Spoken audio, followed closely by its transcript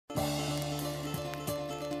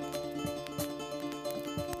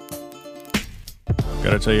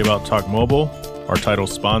Got to tell you about Talk Mobile, our title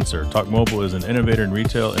sponsor. Talk Mobile is an innovator in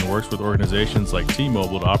retail and works with organizations like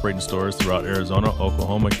T-Mobile to operate in stores throughout Arizona,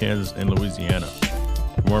 Oklahoma, Kansas, and Louisiana.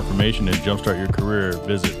 For more information and jumpstart your career,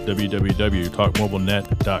 visit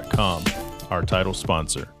www.talkmobilenet.com, our title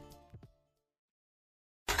sponsor.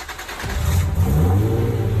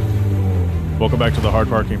 Welcome back to the Hard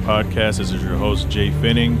Parking Podcast. This is your host, Jay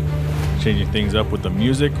Finning, changing things up with the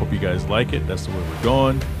music. Hope you guys like it. That's the way we're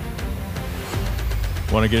going.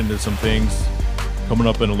 Want to get into some things. Coming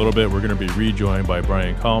up in a little bit, we're going to be rejoined by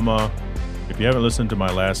Brian Kalma. If you haven't listened to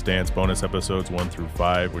my Last Dance bonus episodes 1 through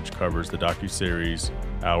 5, which covers the docuseries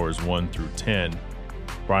hours 1 through 10,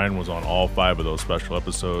 Brian was on all 5 of those special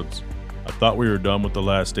episodes. I thought we were done with The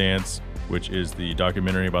Last Dance, which is the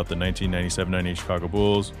documentary about the 1997-98 Chicago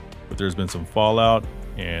Bulls, but there's been some fallout,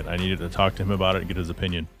 and I needed to talk to him about it and get his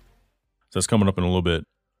opinion. So that's coming up in a little bit.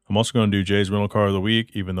 I'm also going to do Jay's rental car of the week,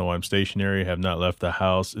 even though I'm stationary, have not left the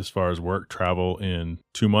house as far as work travel in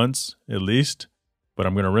 2 months at least. But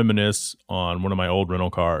I'm going to reminisce on one of my old rental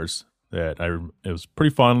cars that it was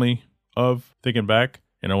pretty fondly of thinking back.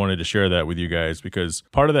 And I wanted to share that with you guys because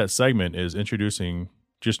part of that segment is introducing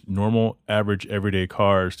just normal, average, everyday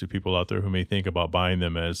cars to people out there who may think about buying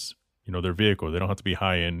them as, you know, their vehicle. They don't have to be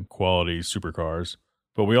high-end quality supercars,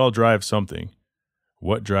 but we all drive something.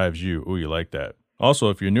 What drives you? Ooh, you like that. Also,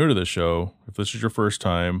 if you're new to the show, if this is your first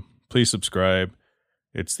time, please subscribe.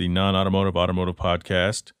 It's the non-automotive automotive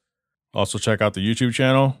podcast. Also, check out the YouTube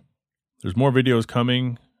channel. There's more videos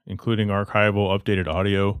coming, including archival, updated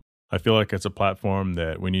audio. I feel like it's a platform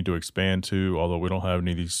that we need to expand to, although we don't have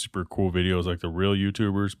any of these super cool videos like the real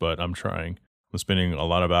YouTubers, but I'm trying. I'm spending a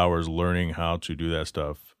lot of hours learning how to do that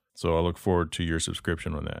stuff. So I look forward to your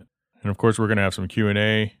subscription on that. And of course, we're going to have some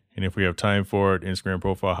Q&A, and if we have time for it, Instagram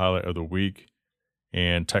profile highlight of the week,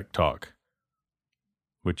 and Tech Talk,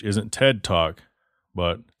 which isn't TED Talk,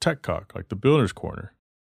 but Tech Talk, like the Builder's Corner.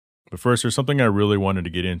 But first, there's something I really wanted to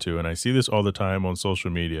get into, and I see this all the time on social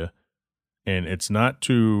media, and this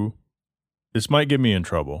might get me in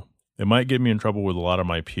trouble. It might get me in trouble with a lot of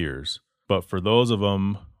my peers, but for those of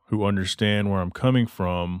them who understand where I'm coming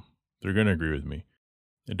from, they're going to agree with me.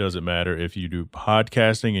 It doesn't matter if you do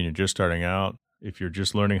podcasting and you're just starting out, if you're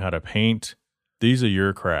just learning how to paint, these are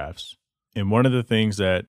your crafts. And one of the things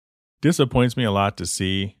that disappoints me a lot to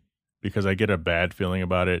see, because I get a bad feeling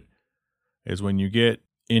about it, is when you get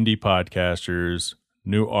indie podcasters,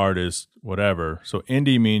 new artists, whatever. So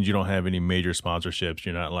indie means you don't have any major sponsorships.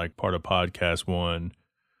 You're not like part of Podcast One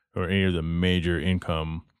or any of the major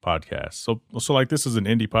income podcasts. So like this is an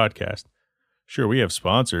indie podcast. Sure, we have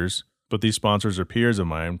sponsors, but these sponsors are peers of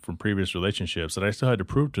mine from previous relationships that I still had to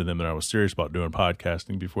prove to them that I was serious about doing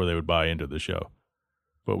podcasting before they would buy into the show.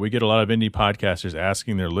 But we get a lot of indie podcasters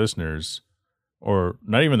asking their listeners, or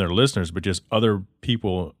not even their listeners, but just other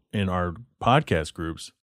people in our podcast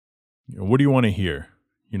groups, what do you want to hear?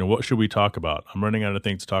 What should we talk about? I'm running out of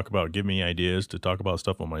things to talk about. Give me ideas to talk about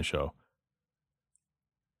stuff on my show.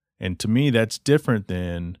 And to me, that's different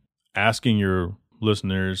than asking your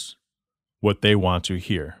listeners what they want to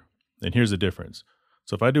hear. And here's the difference.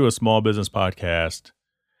 So if I do a small business podcast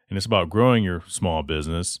and it's about growing your small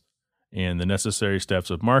business and the necessary steps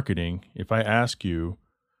of marketing, if I ask you,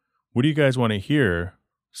 what do you guys want to hear?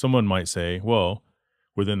 Someone might say, well,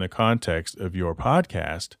 within the context of your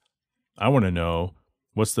podcast, I want to know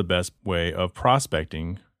what's the best way of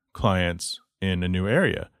prospecting clients in a new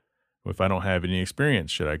area. If I don't have any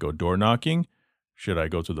experience, should I go door knocking? Should I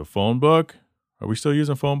go to the phone book? Are we still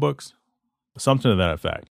using phone books? Something to that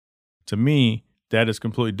effect. To me, that is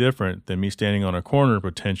completely different than me standing on a corner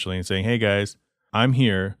potentially and saying, hey guys, I'm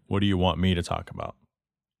here. What do you want me to talk about?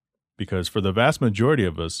 Because for the vast majority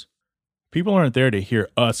of us, people aren't there to hear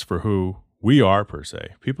us for who we are per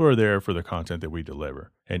se. People are there for the content that we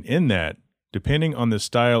deliver. And in that, depending on the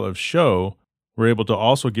style of show, we're able to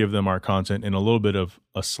also give them our content in a little bit of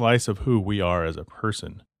a slice of who we are as a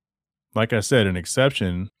person. Like I said, an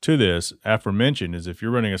exception to this aforementioned is if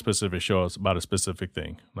you're running a specific show, it's about a specific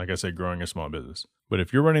thing. Like I said, growing a small business. But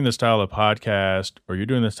if you're running the style of podcast or you're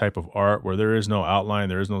doing this type of art where there is no outline,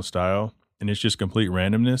 there is no style, and it's just complete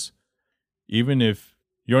randomness, even if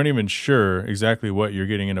you aren't even sure exactly what you're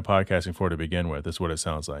getting into podcasting for to begin with, is what it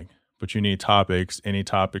sounds like. But you need topics, any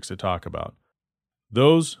topics to talk about.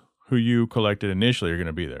 Those who you collected initially are going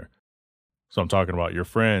to be there. So I'm talking about your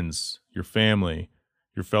friends, your family,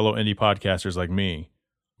 your fellow indie podcasters like me.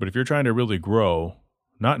 But if you're trying to really grow,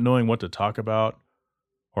 not knowing what to talk about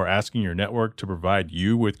or asking your network to provide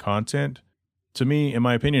you with content, to me, in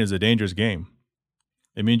my opinion, is a dangerous game.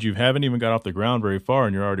 It means you haven't even got off the ground very far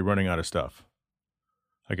and you're already running out of stuff.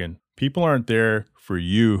 Again, people aren't there for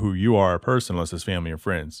you, who you are a person, unless it's family or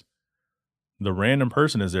friends. The random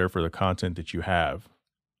person is there for the content that you have.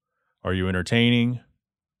 Are you entertaining?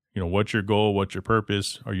 What's your goal? What's your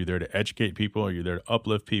purpose? Are you there to educate people? Are you there to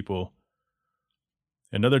uplift people?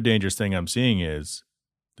 Another dangerous thing I'm seeing is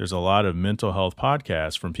there's a lot of mental health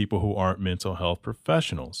podcasts from people who aren't mental health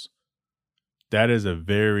professionals. That is a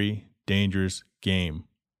very dangerous game.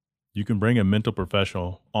 You can bring a mental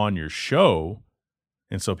professional on your show,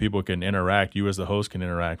 and so people can interact. You as the host can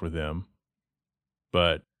interact with them.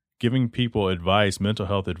 But giving people advice, mental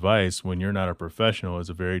health advice, when you're not a professional is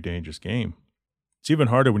a very dangerous game. It's even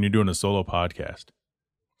harder when you're doing a solo podcast.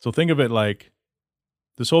 So think of it like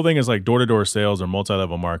this whole thing is like door-to-door sales or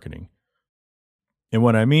multi-level marketing. And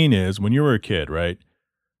what I mean is when you were a kid, right?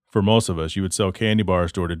 For most of us, you would sell candy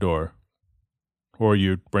bars door to door. Or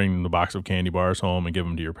you'd bring the box of candy bars home and give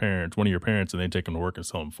them to your parents, one of your parents, and they'd take them to work and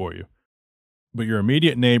sell them for you. But your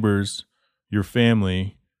immediate neighbors, your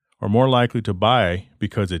family, are more likely to buy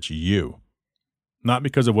because it's you. Not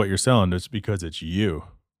because of what you're selling, it's because it's you.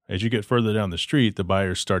 As you get further down the street, the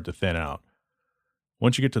buyers start to thin out.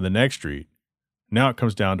 Once you get to the next street, now it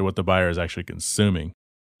comes down to what the buyer is actually consuming.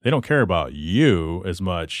 They don't care about you as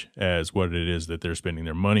much as what it is that they're spending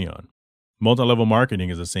their money on. Multi-level marketing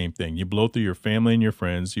is the same thing. You blow through your family and your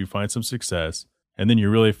friends, you find some success, and then you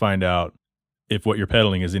really find out if what you're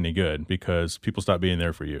peddling is any good because people stop being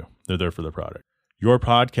there for you. They're there for the product. Your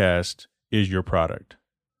podcast is your product.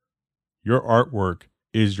 Your artwork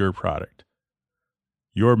is your product.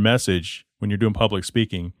 Your message when you're doing public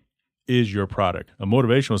speaking is your product. A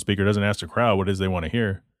motivational speaker doesn't ask the crowd what it is they want to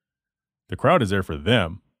hear. The crowd is there for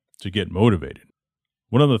them to get motivated.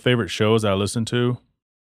 One of the favorite shows I listen to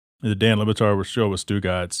is the Dan Le Batard show with Stu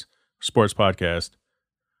Gatz, sports podcast.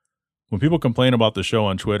 When people complain about the show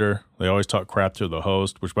on Twitter, they always talk crap to the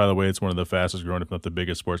host, which, by the way, it's one of the fastest growing, if not the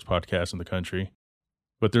biggest sports podcasts in the country.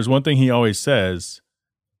 But there's one thing he always says,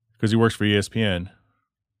 because he works for ESPN,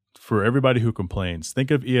 for everybody who complains,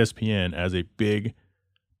 think of ESPN as a big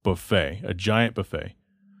buffet, a giant buffet.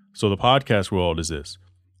 So the podcast world is this.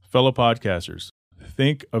 Fellow podcasters,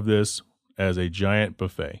 think of this as a giant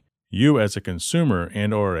buffet. You as a consumer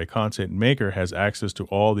and or a content maker has access to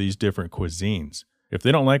all these different cuisines. If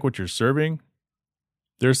they don't like what you're serving,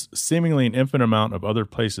 there's seemingly an infinite amount of other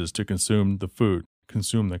places to consume the food,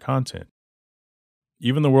 consume the content.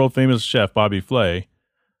 Even the world famous chef Bobby Flay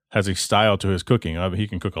has a style to his cooking. I mean, he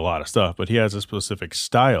can cook a lot of stuff, but he has a specific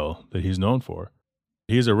style that he's known for.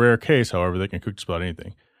 He's a rare case, however, that can cook just about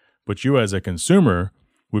anything. But you as a consumer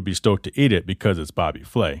would be stoked to eat it because it's Bobby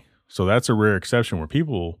Flay. So that's a rare exception where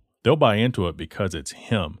people, they'll buy into it because it's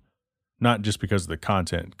him, not just because of the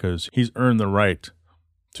content, because he's earned the right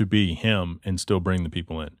to be him and still bring the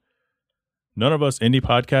people in. None of us indie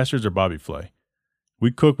podcasters are Bobby Flay. We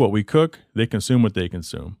cook what we cook, they consume what they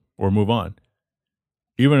consume, or move on.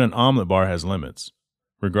 Even an omelet bar has limits.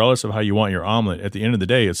 Regardless of how you want your omelet, at the end of the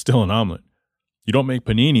day, it's still an omelet. You don't make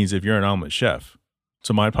paninis if you're an omelet chef.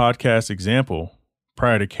 So my podcast example,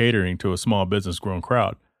 prior to catering to a small business grown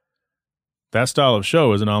crowd, that style of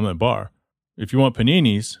show is an omelet bar. If you want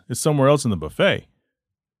paninis, it's somewhere else in the buffet.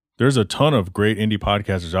 There's a ton of great indie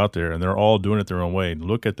podcasters out there, and they're all doing it their own way.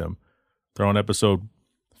 Look at them. They're on episode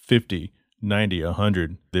 50, 90,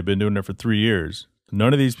 100. They've been doing it for 3 years.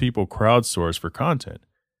 None of these people crowdsource for content.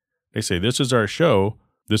 They say, this is our show.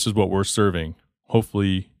 This is what we're serving.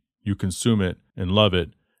 Hopefully you consume it and love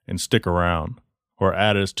it and stick around or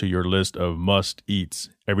add us to your list of must-eats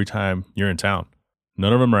every time you're in town.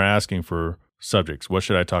 None of them are asking for subjects. What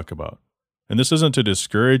should I talk about? And this isn't to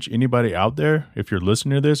discourage anybody out there if you're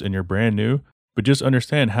listening to this and you're brand new, but just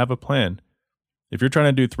understand, have a plan. If you're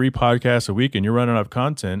trying to do 3 podcasts a week and you're running out of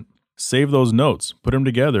content, save those notes, put them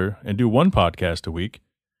together and do 1 podcast a week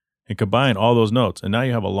and combine all those notes. And now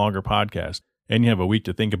you have a longer podcast and you have a week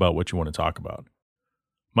to think about what you want to talk about.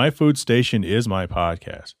 My food station is my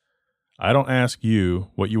podcast. I don't ask you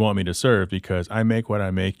what you want me to serve because I make what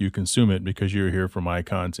I make. You consume it because you're here for my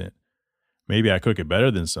content. Maybe I cook it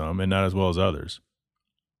better than some and not as well as others.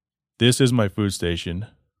 This is my food station.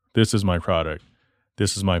 This is my product.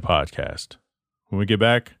 This is my podcast. When we get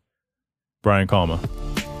back, Brian Kalma.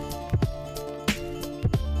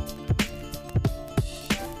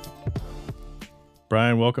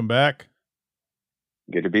 Brian, welcome back.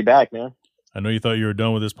 Good to be back, man. I know you thought you were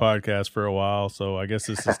done with this podcast for a while, so I guess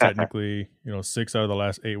this is technically, 6 out of the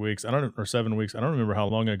last 8 weeks. Or 7 weeks. I don't remember how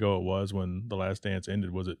long ago it was when The Last Dance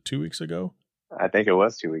ended. Was it 2 weeks ago? I think it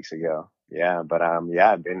was 2 weeks ago. Yeah, but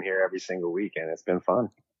I've been here every single week and it's been fun.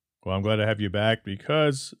 Well, I'm glad to have you back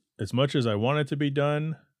because as much as I want it to be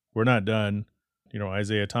done, we're not done.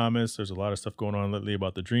 Isaiah Thomas. There's a lot of stuff going on lately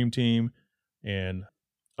about the Dream Team. And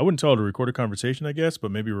I wouldn't tell her to record a conversation, I guess,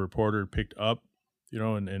 but maybe a reporter picked up, in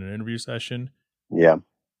an interview session. Yeah.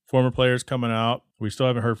 Former players coming out. We still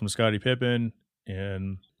haven't heard from Scottie Pippen,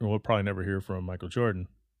 and we'll probably never hear from Michael Jordan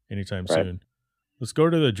anytime soon. Let's go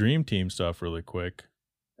to the Dream Team stuff really quick.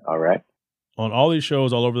 All right. On all these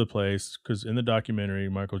shows all over the place, because in the documentary,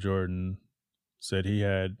 Michael Jordan said he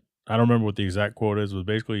had, I don't remember what the exact quote is, but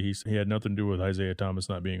basically he had nothing to do with Isaiah Thomas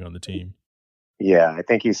not being on the team. Yeah, I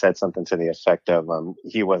think he said something to the effect of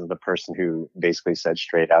he wasn't the person who basically said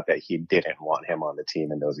straight out that he didn't want him on the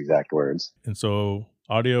team in those exact words. And so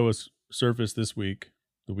audio was surfaced this week,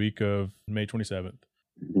 the week of May 27th,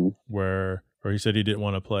 where he said he didn't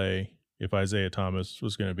want to play if Isaiah Thomas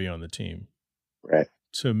was going to be on the team. Right.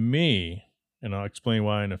 To me, and I'll explain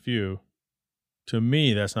why in a few, to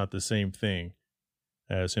me, that's not the same thing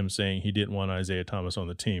as him saying he didn't want Isaiah Thomas on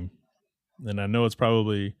the team. And I know it's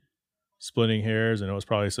probably splitting hairs. I know it's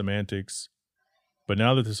probably semantics. But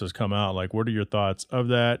now that this has come out, like, what are your thoughts of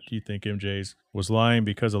that? Do you think MJ was lying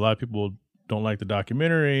because a lot of people don't like the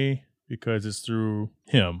documentary because it's through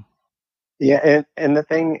him? Yeah, and the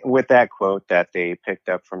thing with that quote that they picked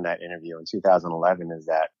up from that interview in 2011 is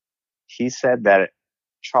that he said that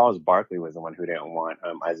Charles Barkley was the one who didn't want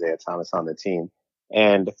Isaiah Thomas on the team.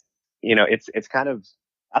 And, it's kind of,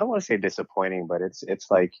 I don't want to say disappointing, but it's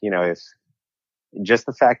like, if just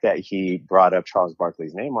the fact that he brought up Charles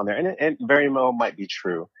Barkley's name on there, and it very well might be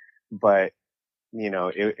true, but,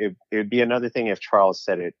 it would be another thing if Charles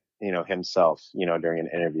said it, himself, during an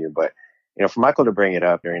interview. But, for Michael to bring it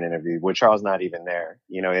up during an interview with Charles not even there,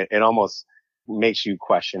 it almost makes you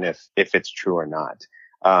question if it's true or not.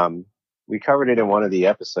 We covered it in one of the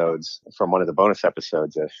episodes from one of the bonus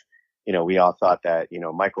episodes. If, we all thought that,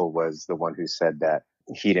 Michael was the one who said that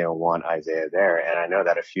he didn't want Isaiah there. And I know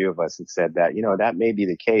that a few of us had said that, that may be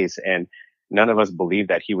the case. And none of us believed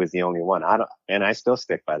that he was the only one. And I still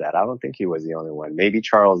stick by that. I don't think he was the only one. Maybe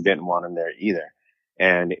Charles didn't want him there either.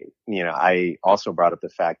 And, I also brought up the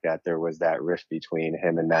fact that there was that rift between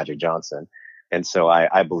him and Magic Johnson. And so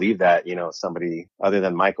I believe that, somebody other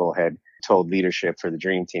than Michael had told leadership for the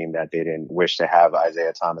Dream Team that they didn't wish to have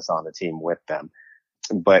Isaiah Thomas on the team with them.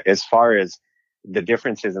 But as far as the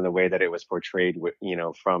differences in the way that it was portrayed,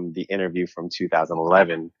 from the interview from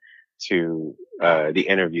 2011 to the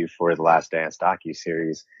interview for the Last Dance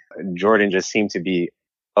docuseries, Jordan just seemed to be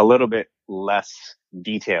a little bit less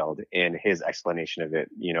detailed in his explanation of it,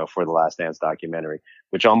 for the Last Dance documentary,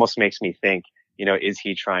 which almost makes me think, is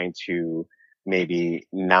he trying to maybe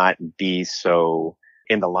not be so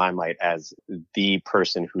in the limelight as the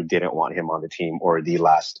person who didn't want him on the team or the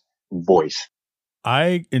last voice?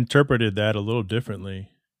 I interpreted that a little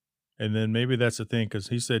differently. And then maybe that's the thing, because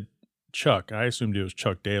he said Chuck. I assumed it was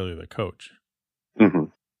Chuck Daly, the coach. Mm-hmm.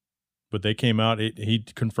 But they came out, he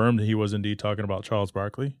confirmed that he was indeed talking about Charles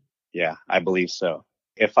Barkley? Yeah, I believe so.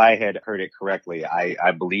 If I had heard it correctly,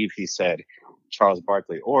 I believe he said Charles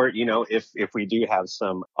Barkley. Or, if we do have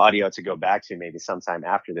some audio to go back to maybe sometime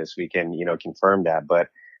after this, we can, confirm that. But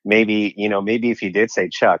maybe if he did say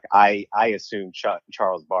Chuck, I assume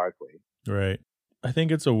Charles Barkley. Right. I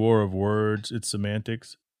think it's a war of words. It's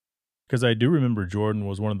semantics. Because I do remember Jordan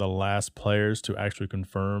was one of the last players to actually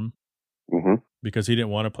confirm, because he didn't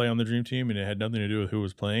want to play on the Dream Team, and it had nothing to do with who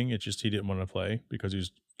was playing. It's just he didn't want to play because he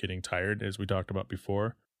was getting tired, as we talked about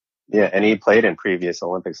before. Yeah, and he played in previous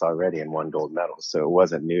Olympics already and won gold medals, so it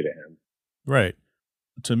wasn't new to him. Right.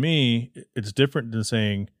 To me, it's different than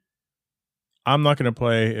saying, I'm not going to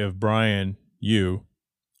play if I'm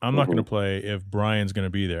not going to play if Brian's going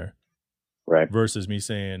to be there. Right. Versus me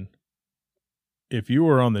saying, if you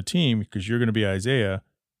were on the team because you're going to be Isaiah,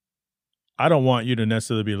 I don't want you to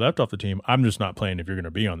necessarily be left off the team. I'm just not playing if you're going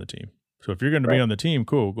to be on the team. So if you're going to be on the team,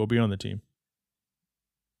 cool, go be on the team.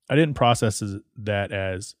 I didn't process that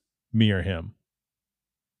as me or him.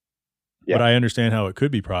 Yeah. But I understand how it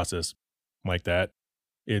could be processed like that.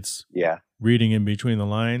 It's reading in between the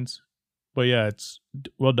lines. But yeah, it's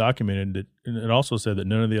well documented. And it also said that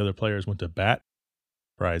none of the other players went to bat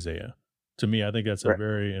for Isaiah. To me, I think that's a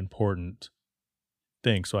very important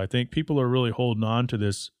thing. So I think people are really holding on to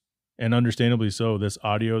this, and understandably so, this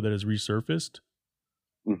audio that is resurfaced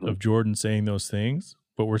of Jordan saying those things.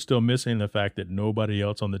 But we're still missing the fact that nobody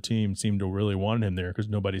else on the team seemed to really want him there because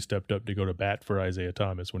nobody stepped up to go to bat for Isaiah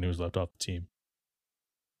Thomas when he was left off the team.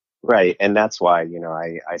 Right. And that's why,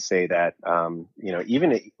 I say that,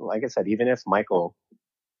 even, like I said, even if Michael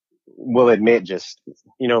will admit just,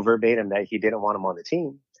 verbatim that he didn't want him on the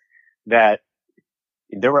team, that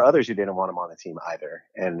there were others who didn't want him on the team either.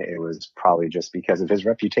 And it was probably just because of his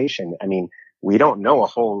reputation. I mean, we don't know a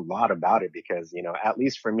whole lot about it because, you know, at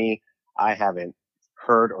least for me, I haven't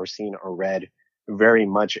heard or seen or read very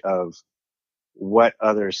much of what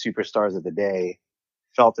other superstars of the day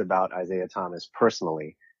felt about Isaiah Thomas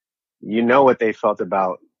personally. You know what they felt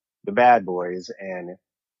about the bad boys. And,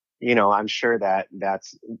 you know, I'm sure that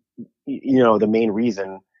that's, you know, the main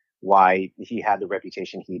reason why he had the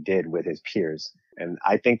reputation he did with his peers. And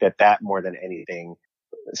I think that that more than anything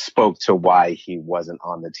spoke to why he wasn't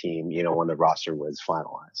on the team, you know, when the roster was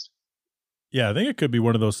finalized. Yeah, I think it could be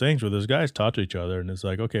one of those things where those guys talk to each other and it's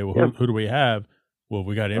like, okay, well, who do we have? Well,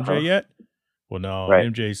 we got MJ yet? Well, no, Right.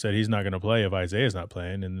 MJ said he's not going to play if Isaiah's not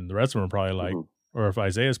playing. And then the rest of them are probably like, or if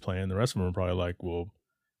Isaiah's playing, the rest of them are probably like, well,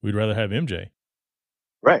 we'd rather have MJ.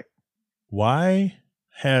 Right. Why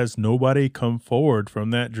has nobody come forward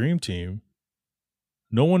from that dream team?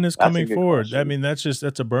 No one is coming forward. Question. I mean, that's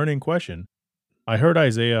a burning question. I heard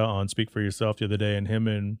Isaiah on Speak for Yourself the other day, and him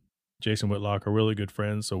and Jason Whitlock are really good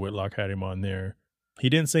friends, so Whitlock had him on there. He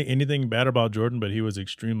didn't say anything bad about Jordan, but he was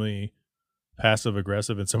extremely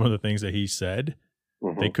passive-aggressive in some of the things that he said.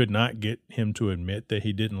 They could not get him to admit that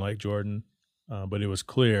he didn't like Jordan, but it was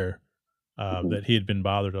clear that he had been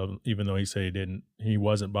bothered of, even though he said he didn't. He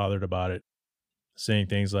wasn't bothered about it, saying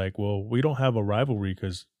things like, well, we don't have a rivalry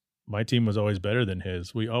because my team was always better than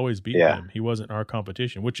his. We always beat him. He wasn't our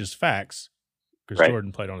competition, which is facts because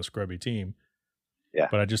Jordan played on a scrubby team. Yeah.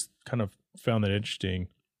 But I just kind of found that interesting.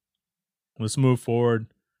 Let's move forward.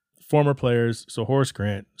 Former players. So Horace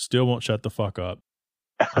Grant still won't shut the fuck up.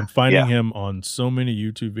 I'm finding him on so many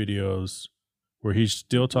YouTube videos where he's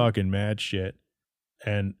still talking mad shit.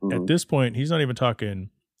 And at this point, he's not even talking.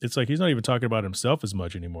 It's like he's not even talking about himself as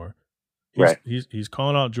much anymore. He's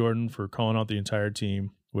calling out Jordan for calling out the entire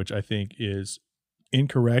team, which I think is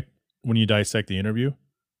incorrect when you dissect the interview.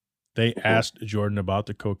 They asked Jordan about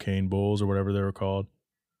the cocaine bulls or whatever they were called.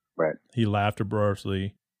 Right. He laughed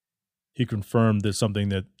uproariously. He confirmed that something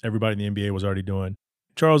that everybody in the NBA was already doing.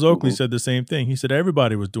 Charles Oakley said the same thing. He said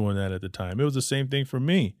everybody was doing that at the time. It was the same thing for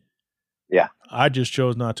me. Yeah. I just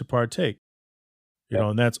chose not to partake. You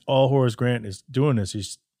know, and that's all Horace Grant is doing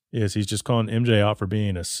he's just calling MJ out for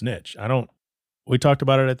being a snitch. We talked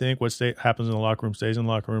about it, I think. What happens in the locker room stays in the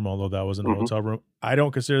locker room, although that was in the hotel room. I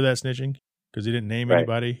don't consider that snitching because he didn't name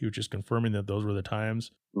anybody. He was just confirming that those were the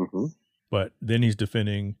times. But then he's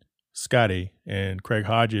defending Scotty, and Craig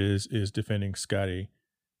Hodges is defending Scotty.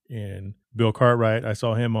 And Bill Cartwright, I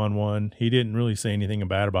saw him on one. He didn't really say anything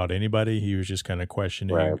bad about anybody. He was just kind of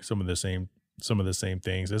questioning some of the same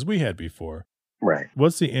things as we had before. Right.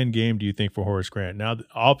 What's the end game, do you think, for Horace Grant? Now,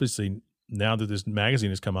 obviously, now that this magazine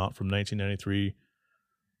has come out from 1993,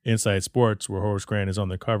 Inside Sports, where Horace Grant is on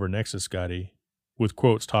the cover next to Scotty, with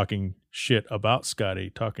quotes talking shit about Scotty,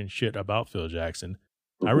 talking shit about Phil Jackson.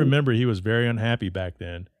 I remember he was very unhappy back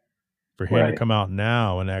then. For him to come out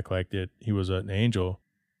now and act like that he was an angel.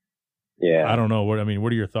 Yeah. I don't know. What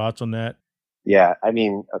are your thoughts on that? Yeah. I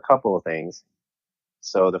mean, a couple of things.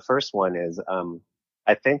 So the first one is,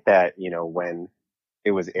 I think that, you know, when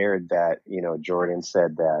it was aired that, you know, Jordan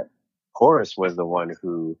said that Horace was the one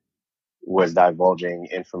who was divulging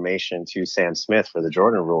information to Sam Smith for the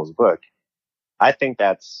Jordan Rules book, I think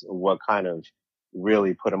that's what kind of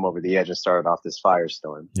really put him over the edge and started off this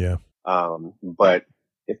firestorm. Yeah. But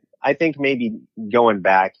I think maybe going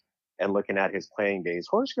back and looking at his playing days,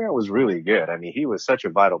 Horace Grant was really good. I mean, he was such a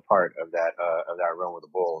vital part of that run with the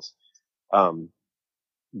Bulls.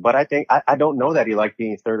 But I think, I don't know that he liked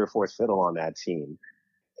being third or fourth fiddle on that team.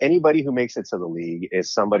 Anybody who makes it to the league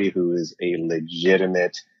is somebody who is a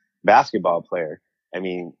legitimate basketball player. I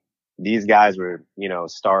mean, these guys were, you know,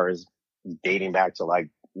 stars dating back to like,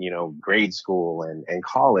 you know, grade school and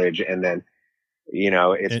college. And then, you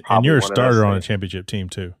know, it's and you're a starter on a championship team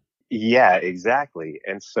too. Yeah, exactly.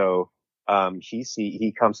 And so,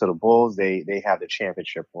 he comes to the Bulls. They have the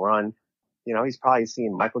championship run. You know, he's probably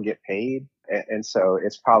seeing Michael get paid. And so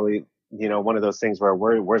it's probably, you know, one of those things where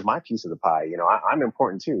where's my piece of the pie? You know, I'm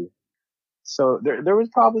important too. So there was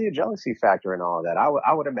probably a jealousy factor in all of that.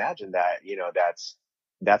 I would imagine that, you know,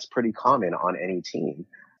 that's pretty common on any team.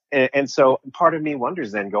 And so part of me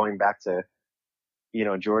wonders then, going back to, you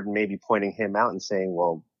know, Jordan maybe pointing him out and saying,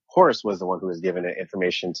 well, Horace was the one who was giving the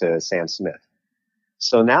information to Sam Smith.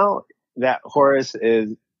 So now that Horace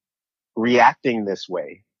is reacting this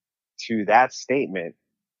way to that statement,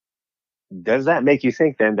 does that make you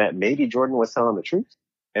think then that maybe Jordan was telling the truth?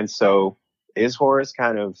 And so is Horace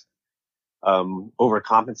kind of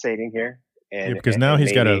overcompensating here? And because now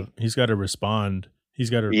he's got to respond. He's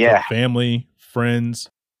got to tell family, friends,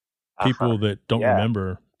 people that don't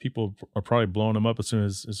remember. People are probably blowing him up as soon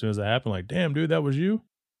as it happened. Like, damn, dude, that was you.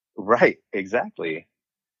 Right. Exactly.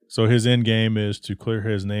 So his end game is to clear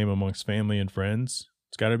his name amongst family and friends.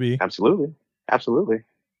 It's got to be. Absolutely.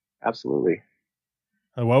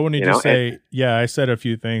 Why wouldn't he You just know, and say, yeah, I said a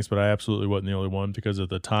few things, but I absolutely wasn't the only one because at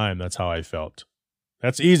the time, that's how I felt.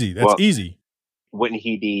 That's easy. That's well, easy. wouldn't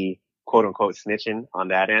he be quote unquote snitching on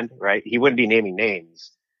that end, right? He wouldn't be naming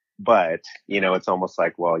names, but it's almost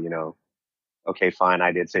like, well, okay, fine,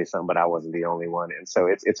 I did say something, but I wasn't the only one. And so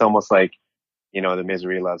it's almost like, the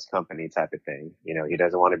misery loves company type of thing. He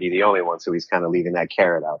doesn't want to be the only one, so he's kind of leaving that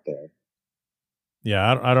carrot out there.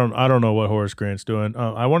 Yeah, I don't know what Horace Grant's doing.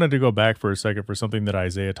 I wanted to go back for a second for something that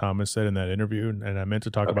Isaiah Thomas said in that interview, and I meant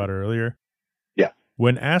to talk about it earlier. Yeah.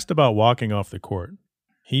 When asked about walking off the court,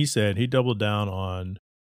 he said he doubled down on,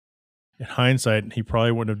 in hindsight, he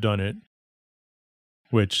probably wouldn't have done it,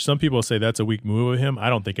 which some people say that's a weak move of him. I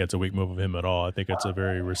don't think that's a weak move of him at all. I think it's a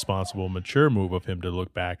very responsible, mature move of him to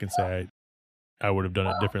look back and say, I would have done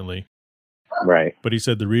it differently. Right. But he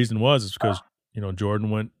said the reason was because Jordan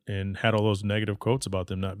went and had all those negative quotes about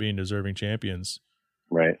them not being deserving champions.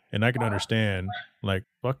 Right. And I can understand, like,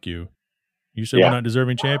 fuck you. You said we're not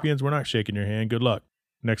deserving champions. We're not shaking your hand. Good luck.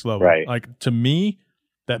 Next level. Right. Like, to me,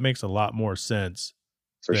 that makes a lot more sense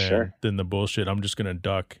than the bullshit. I'm just going to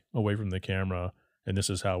duck away from the camera, and this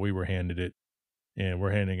is how we were handed it, and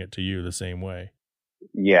we're handing it to you the same way.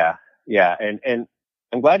 Yeah. Yeah. And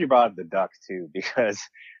I'm glad you brought up the duck, too, because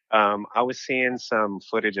I was seeing some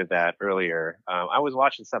footage of that earlier. I was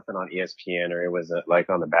watching something on ESPN, or it was like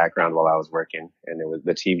on the background while I was working, and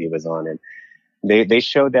the TV was on, and they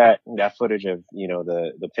showed that footage of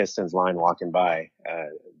the Pistons line walking by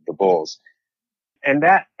the Bulls, and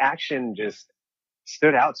that action just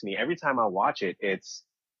stood out to me. Every time I watch it, it's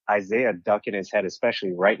Isaiah ducking his head,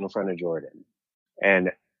 especially right in front of Jordan,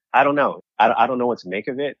 and I don't know. I don't know what to make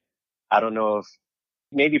of it. I don't know if.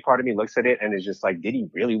 Maybe part of me looks at it and is just like, did he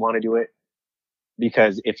really want to do it?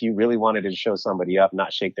 Because if you really wanted to show somebody up,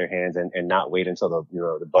 not shake their hands and not wait until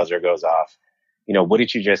the buzzer goes off,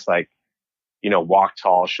 wouldn't you just like, walk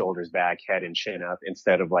tall, shoulders back, head and chin up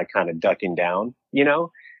instead of like kind of ducking down,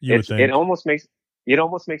 it almost makes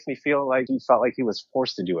me feel like he felt like he was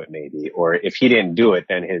forced to do it maybe, or if he didn't do it,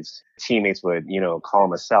 then his teammates would, call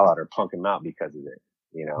him a sellout or punk him out because of it,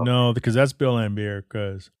 No, because that's Bill Laimbeer,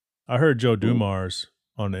 because I heard Joe Dumars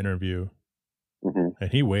on the interview,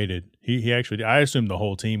 and he waited. He actually, I assumed the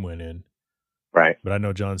whole team went in, right? But I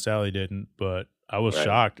know John Sally didn't. But I was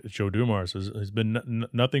shocked. Joe Dumars has been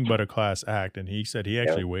nothing but a class act, and he said he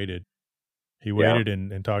actually waited. He waited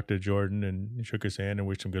and talked to Jordan and shook his hand and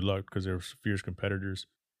wished him good luck because they were fierce competitors.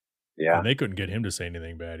 Yeah, and they couldn't get him to say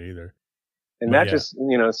anything bad either. And that just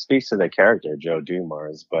speaks to the character Joe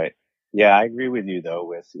Dumars. But yeah, I agree with you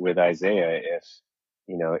though with Isaiah.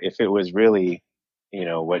 If it was really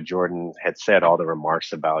what Jordan had said, all the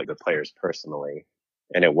remarks about the players personally,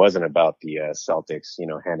 and it wasn't about the Celtics,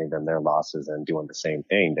 handing them their losses and doing the same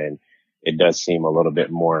thing, then it does seem a little bit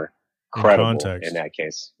more credible in that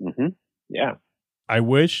case. Mm-hmm. Yeah. I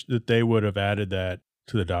wish that they would have added that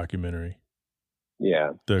to the documentary.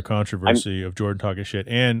 Yeah. The controversy of Jordan talking shit.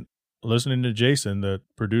 And listening to Jason, the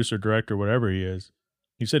producer, director, whatever he is,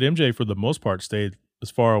 he said MJ, for the most part, stayed as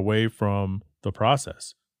far away from the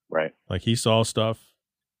process. Right. Like he saw stuff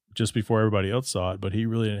just before everybody else saw it, but he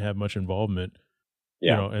really didn't have much involvement,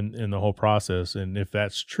 in the whole process. And if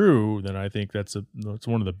that's true, then I think it's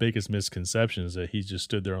one of the biggest misconceptions that he just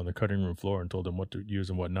stood there on the cutting room floor and told them what to use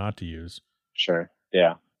and what not to use. Sure.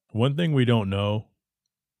 Yeah. One thing we don't know,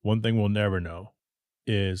 one thing we'll never know,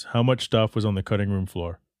 is how much stuff was on the cutting room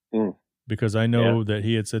floor. Because I know that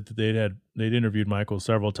he had said that they'd interviewed Michael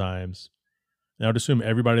several times. And I would assume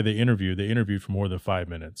everybody they interviewed for more than 5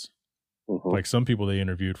 minutes. Like some people they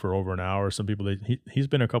interviewed for over an hour. Some people he's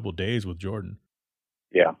been a couple of days with Jordan.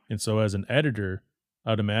 Yeah. And so as an editor,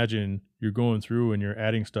 I'd imagine you're going through and you're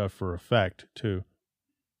adding stuff for effect too.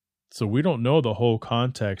 So we don't know the whole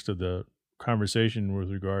context of the conversation with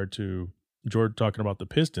regard to Jordan talking about the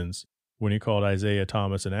Pistons when he called Isaiah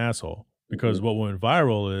Thomas an asshole. Because what went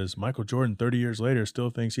viral is Michael Jordan 30 years later still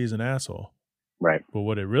thinks he's an asshole. Right. But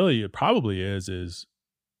what it probably is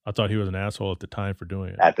I thought he was an asshole at the time for doing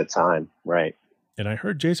it. At the time, right. And I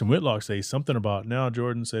heard Jason Whitlock say something about now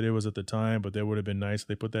Jordan said it was at the time, but that would have been nice if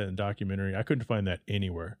they put that in documentary. I couldn't find that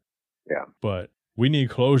anywhere. Yeah. But we need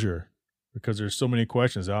closure because there's so many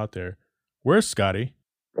questions out there. Where's Scotty?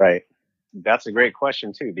 Right. That's a great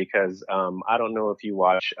question too, because I don't know if you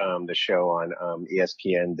watch the show on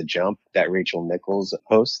ESPN, The Jump, that Rachel Nichols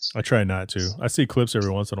hosts. I try not to. I see clips every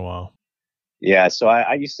once in a while. Yeah, so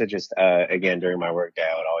I used to just, again, during my work day,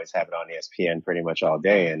 I would always have it on ESPN pretty much all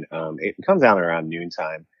day. And it comes out around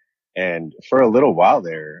noontime. And for a little while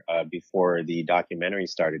there, before the documentary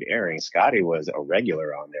started airing, Scotty was a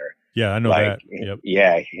regular on there. Yeah, I know Like, that. Yep.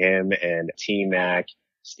 yeah, him and T Mac,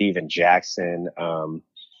 Steven Jackson,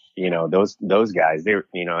 those guys,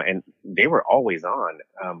 and they were always on.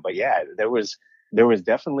 But yeah, there was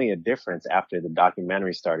definitely a difference after the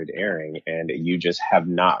documentary started airing, and you just have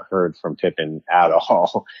not heard from Pippen at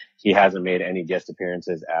all. He hasn't made any guest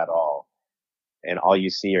appearances at all. And all you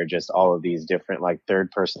see are just all of these different like third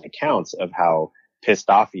person accounts of how pissed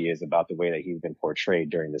off he is about the way that he's been portrayed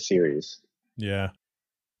during the series. Yeah.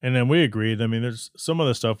 And then we agreed. I mean, there's some of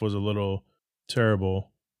the stuff was a little terrible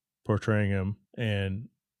portraying him. And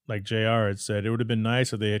like JR had said, it would have been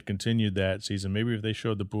nice if they had continued that season. Maybe if they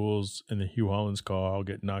showed the Bulls in the Hugh Hollins call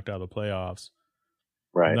get knocked out of the playoffs.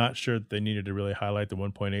 Right. I'm not sure that they needed to really highlight the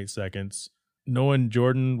 1.8 seconds. Knowing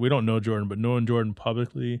Jordan, we don't know Jordan, but knowing Jordan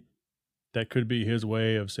publicly, that could be his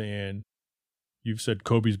way of saying, you've said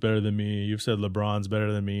Kobe's better than me. You've said LeBron's better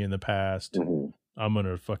than me in the past. Mm-hmm. I'm going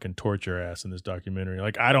to fucking torture your ass in this documentary.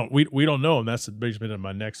 Like, we don't know. And that's basically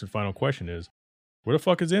my next and final question is, where the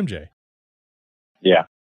fuck is MJ? Yeah.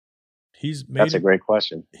 That's a great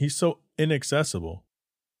question. He's so inaccessible.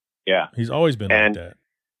 Yeah. He's always been like that.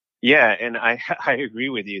 Yeah. And I agree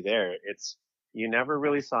with you there. You never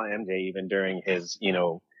really saw MJ even during his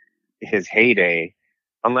heyday,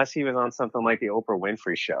 unless he was on something like the Oprah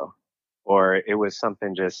Winfrey Show, or it was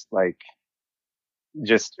something just like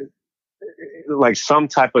some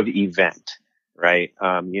type of event, right?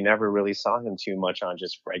 You never really saw him too much on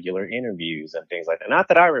just regular interviews and things like that. Not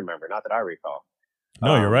that I remember, not that I recall.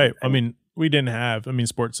 No, you're right. I mean,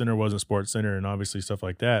 Sports Center wasn't Sports Center and obviously stuff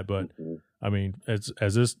like that. But I mean, as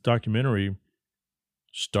this documentary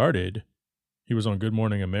started, he was on Good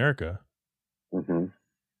Morning America. Mm-hmm.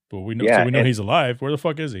 But we know he's alive. Where the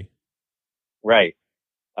fuck is he? Right.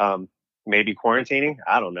 Maybe quarantining.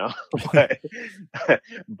 I don't know.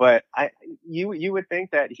 but you would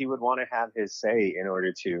think that he would want to have his say in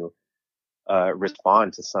order to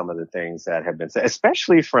respond to some of the things that have been said,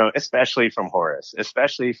 especially from Horace,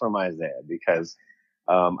 especially from Isaiah, because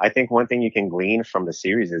I think one thing you can glean from the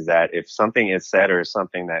series is that if something is said or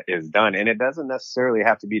something that is done, and it doesn't necessarily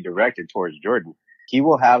have to be directed towards Jordan, he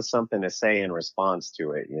will have something to say in response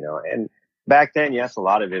to it, and back then, yes, a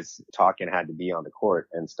lot of his talking had to be on the court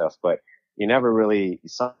and stuff, but you never really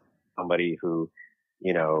saw somebody who,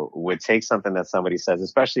 would take something that somebody says,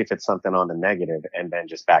 especially if it's something on the negative, and then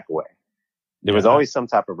just back away. There was always some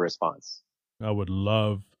type of response. I would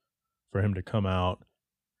love for him to come out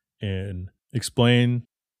and explain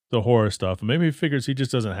the horror stuff. Maybe he figures he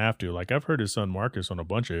just doesn't have to. Like, I've heard his son Marcus on a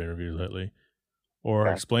bunch of interviews lately. Or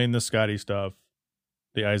explain the Scotty stuff,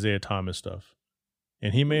 the Isaiah Thomas stuff.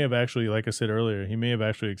 And he may have actually, like I said earlier, he may have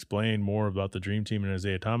actually explained more about the Dream Team and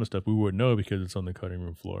Isaiah Thomas stuff we wouldn't know because it's on the cutting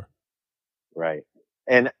room floor. Right.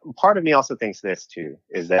 And part of me also thinks this too,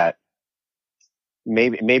 is that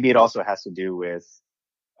maybe it also has to do with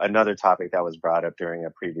another topic that was brought up during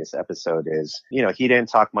a previous episode is, he didn't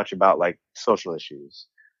talk much about like social issues,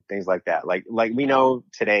 things like that. Like we know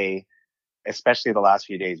today, especially the last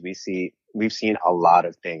few days, we've seen a lot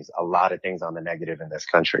of things on the negative in this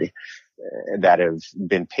country that have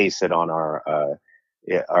been pasted on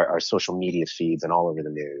our social media feeds and all over the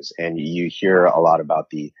news. And you hear a lot about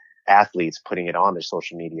the athletes putting it on their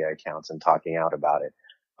social media accounts and talking out about it.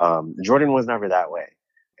 Jordan was never that way.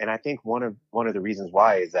 And I think one of the reasons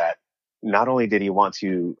why is that not only did he want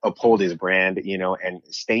to uphold his brand, and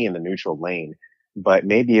stay in the neutral lane, but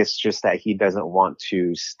maybe it's just that he doesn't want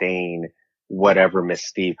to stain whatever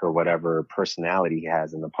mystique or whatever personality he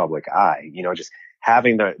has in the public eye, just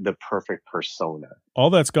having the perfect persona. All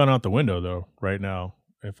that's gone out the window though, right now.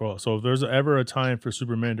 So if there's ever a time for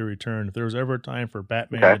Superman to return, if there was ever a time for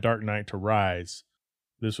Batman the Dark Knight to rise,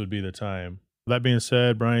 this would be the time. That being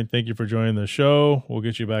said, Brian, thank you for joining the show. We'll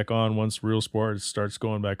get you back on once Real Sports starts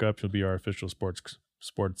going back up. You'll be our official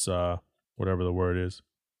sports, whatever the word is.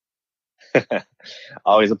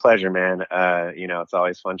 Always a pleasure, man. It's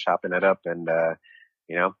always fun chopping it up, and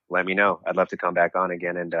let me know. I'd love to come back on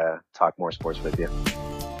again and talk more sports with you.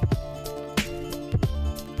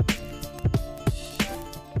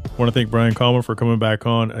 I want to thank Brian Kalmer for coming back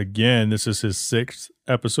on again. This is his 6th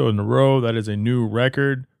episode in a row. That is a new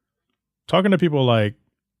record. Talking to people like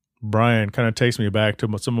Brian kind of takes me back to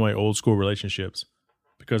some of my old school relationships,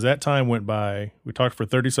 because that time went by. We talked for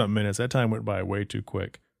 30-something minutes. That time went by way too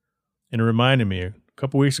quick. And it reminded me, a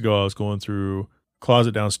couple weeks ago, I was going through a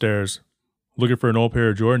closet downstairs looking for an old pair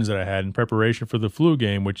of Jordans that I had in preparation for the flu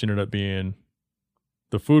game, which ended up being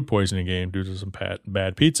the food poisoning game due to some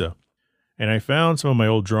bad pizza. And I found some of my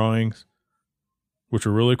old drawings which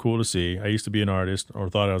were really cool to see. I used to be an artist, or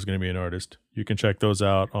thought I was going to be an artist. You can check those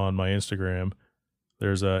out on my Instagram.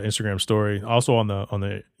 There's a Instagram story. Also on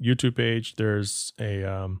the YouTube page, there's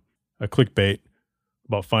a clickbait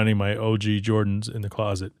about finding my OG Jordans in the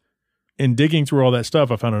closet. In digging through all that stuff,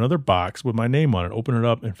 I found another box with my name on it. Opened it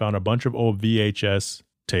up and found a bunch of old VHS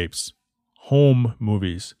tapes, home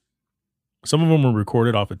movies. Some of them were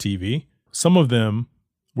recorded off a TV. Some of them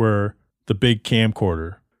were the big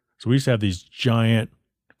camcorder. So we used to have these giant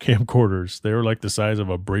camcorders. They were like the size of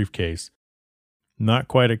a briefcase. Not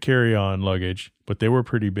quite a carry-on luggage, but they were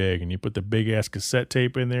pretty big. And you put the big-ass cassette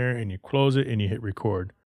tape in there, and you close it, and you hit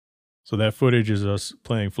record. So that footage is us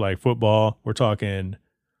playing flag football. We're talking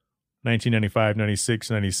 1995,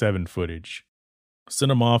 96, 97 footage.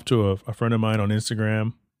 Send them off to a friend of mine on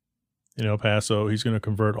Instagram in El Paso. He's going to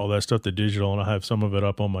convert all that stuff to digital, and I'll have some of it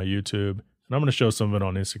up on my YouTube. And I'm going to show some of it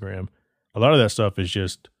on Instagram. A lot of that stuff is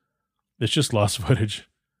just lost footage.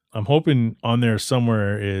 I'm hoping on there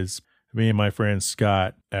somewhere is me and my friend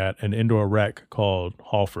Scott at an indoor rec called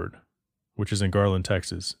Halford, which is in Garland,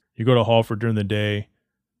 Texas. You go to Halford during the day.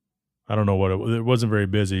 I don't know what it wasn't very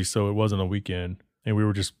busy, so it wasn't a weekend. And we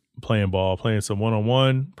were just playing ball, playing some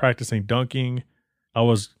one-on-one, practicing dunking. I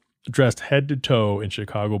was dressed head to toe in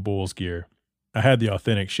Chicago Bulls gear. I had the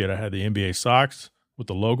authentic shit. I had the NBA socks with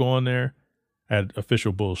the logo on there. I had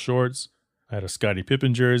official Bulls shorts. I had a Scottie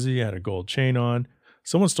Pippen jersey. I had a gold chain on.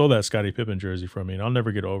 Someone stole that Scottie Pippen jersey from me, and I'll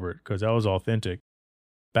never get over it because that was authentic.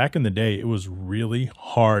 Back in the day, it was really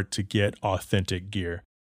hard to get authentic gear.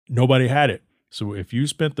 Nobody had it. So if you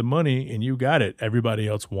spent the money and you got it, everybody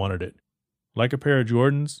else wanted it. Like a pair of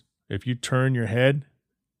Jordans, if you turn your head,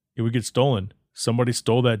 it would get stolen. Somebody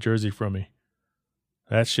stole that jersey from me.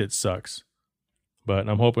 That shit sucks. But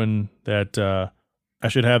I'm hoping that I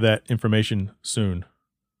should have that information soon.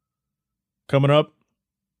 Coming up,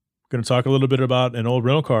 going to talk a little bit about an old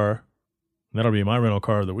rental car. That'll be my rental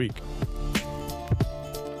car of the week.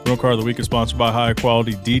 Rental car of the week is sponsored by High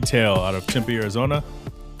Quality Detail out of Tempe, Arizona.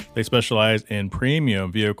 They specialize in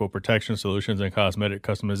premium vehicle protection solutions and cosmetic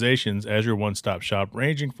customizations as your one-stop shop,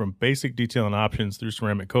 ranging from basic detailing options through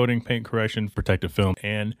ceramic coating, paint correction, protective film,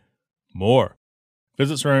 and more.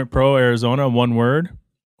 Visit Ceramic Pro Arizona, one word,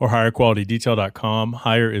 or higherqualitydetail.com.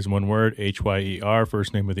 Higher is one word, H-Y-E-R,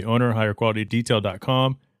 first name of the owner,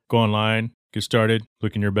 higherqualitydetail.com. Go online, get started,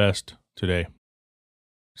 looking your best today.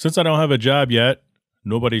 Since I don't have a job yet,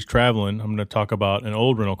 nobody's traveling, I'm going to talk about an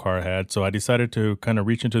old rental car I had. So I decided to kind of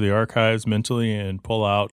reach into the archives mentally and pull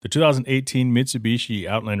out the 2018 Mitsubishi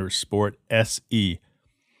Outlander Sport SE.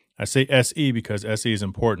 I say SE because SE is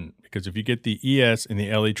important, because if you get the ES and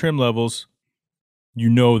the LE trim levels, you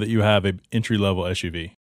know that you have an entry-level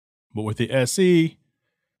SUV. But with the SE,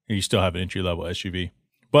 you still have an entry-level SUV.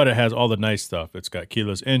 But it has all the nice stuff. It's got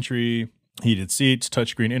keyless entry, heated seats,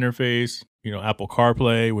 touchscreen interface, Apple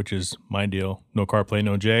CarPlay, which is my deal. No CarPlay,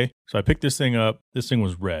 no J. So I picked this thing up. This thing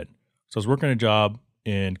was red. So I was working a job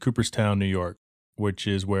in Cooperstown, New York, which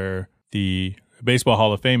is where the Baseball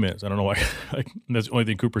Hall of Fame is. I don't know why. That's the only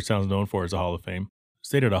thing Cooperstown's known for is a Hall of Fame.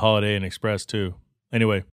 Stayed at a Holiday Inn Express, too.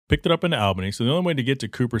 Anyway, picked it up into Albany. So the only way to get to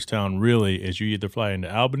Cooperstown, really, is you either fly into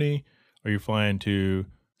Albany or you fly into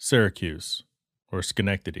Syracuse. Or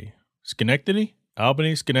Schenectady. Schenectady?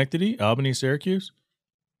 Albany, Schenectady? Albany, Syracuse?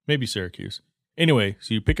 Maybe Syracuse. Anyway,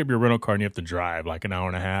 so you pick up your rental car and you have to drive like an hour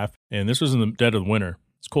and a half. And this was in the dead of winter.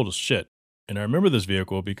 It's cold as shit. And I remember this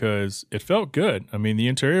vehicle because it felt good. I mean, the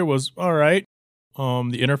interior was all right.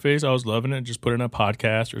 The interface, I was loving it. Just put in a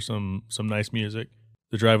podcast or some nice music.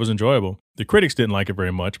 The drive was enjoyable. The critics didn't like it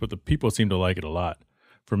very much, but the people seemed to like it a lot.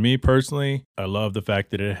 For me personally, I love the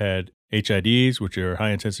fact that it had HIDs, which are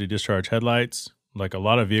high-intensity discharge headlights. Like a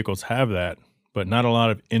lot of vehicles have that, but not a lot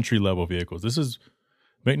of entry-level vehicles. This is,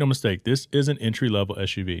 make no mistake, this is an entry-level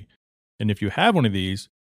SUV. And if you have one of these,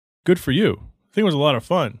 good for you. I think it was a lot of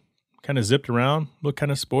fun. Kind of zipped around, looked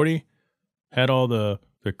kind of sporty, had all the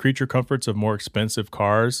creature comforts of more expensive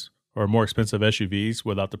cars or more expensive SUVs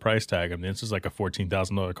without the price tag. I mean, this is like a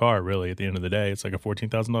 $14,000 car, really. At the end of the day, it's like a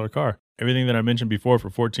 $14,000 car. Everything that I mentioned before for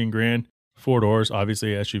 $14,000, 4 doors, obviously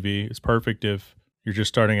SUV. It's perfect if you're just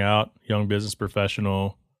starting out, young business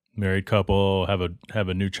professional, married couple, have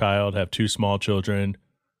a new child, have 2 small children,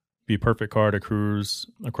 be a perfect car to cruise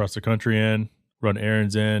across the country in, run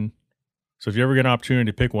errands in. So if you ever get an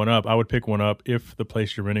opportunity to pick one up, I would pick one up if the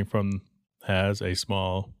place you're renting from has a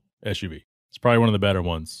small SUV. It's probably one of the better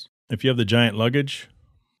ones. If you have the giant luggage,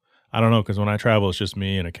 I don't know, because when I travel, it's just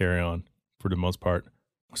me and a carry-on for the most part.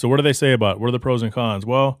 So what do they say about it? What are the pros and cons?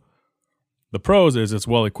 Well, the pros is it's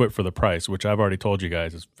well equipped for the price, which I've already told you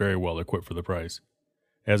guys. It's very well equipped for the price.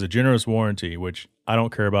 It has a generous warranty, which I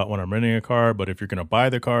don't care about when I'm renting a car, but if you're going to buy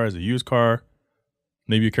the car as a used car,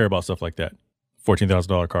 maybe you care about stuff like that.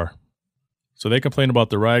 $14,000 car. So they complain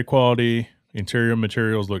about the ride quality, interior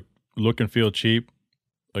materials look and feel cheap.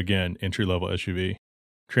 Again, entry-level SUV.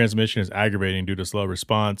 Transmission is aggravating due to slow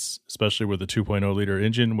response, especially with the 2.0-liter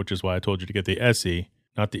engine, which is why I told you to get the SE,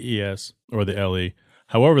 not the ES or the LE.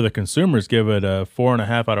 However, the consumers give it a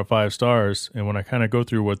 4.5 out of 5 stars. And when I kind of go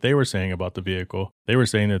through what they were saying about the vehicle, they were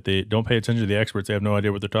saying that they don't pay attention to the experts. They have no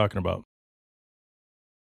idea what they're talking about.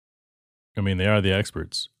 I mean, they are the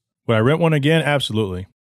experts. Would I rent one again? Absolutely.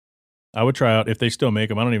 I would try out if they still make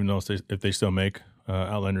them. I don't even know if they still make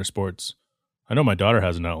Outlander Sports. I know my daughter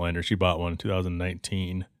has an Outlander. She bought one in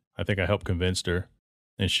 2019. I think I helped convince her.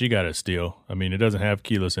 And she got a steal. I mean, it doesn't have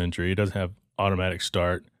keyless entry. It doesn't have automatic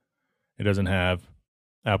start. It doesn't have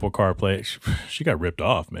Apple CarPlay. She got ripped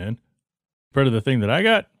off, man. Part of the thing that I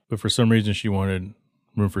got, but for some reason she wanted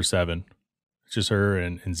room for 7. It's just her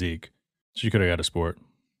and Zeke. She could have got a Sport.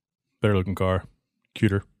 Better looking car.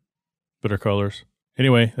 Cuter. Better colors.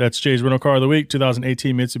 Anyway, that's Jay's rental car of the week,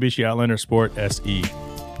 2018 Mitsubishi Outlander Sport SE.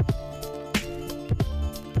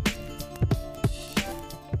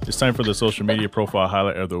 It's time for the social media profile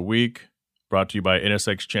highlight of the week. Brought to you by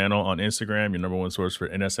NSX Channel on Instagram, your number one source for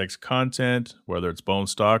NSX content, whether it's bone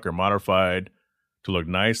stock or modified to look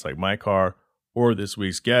nice like my car or this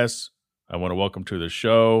week's guest. I want to welcome to the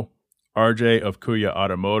show RJ of Kuya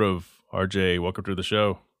Automotive. RJ, welcome to the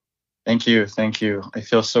show. Thank you. Thank you. I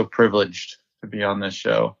feel so privileged to be on this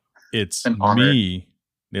show. It's me.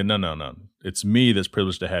 No. It's me that's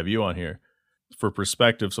privileged to have you on here. For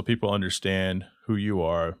perspective, so people understand who you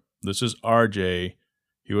are, this is RJ.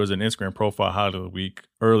 He was an Instagram profile highlight of the week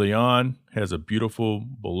early on. Has a beautiful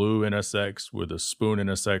blue NSX with a spoon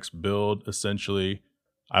NSX build, essentially.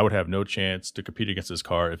 I would have no chance to compete against this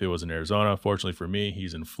car if it was in Arizona. Fortunately for me,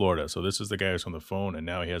 he's in Florida. So this is the guy who's on the phone, and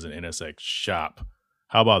now he has an NSX shop.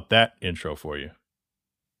 How about that intro for you?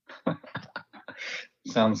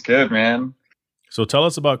 Sounds good, man. So tell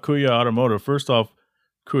us about Kuya Automotive. First off,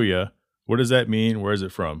 Kuya, what does that mean? Where is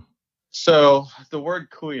it from? So the word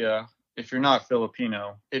Kuya, if you're not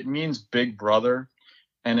Filipino, it means big brother.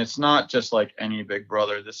 And it's not just like any big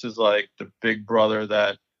brother. This is like the big brother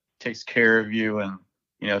that takes care of you and,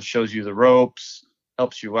 shows you the ropes,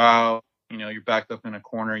 helps you out. You're backed up in a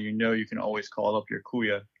corner. You can always call up your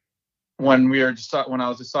Kuya. When I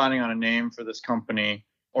was deciding on a name for this company,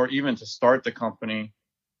 or even to start the company,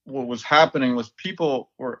 what was happening was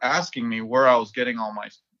people were asking me where I was getting all my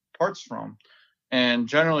parts from. And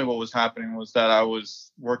generally what was happening was that I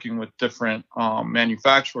was working with different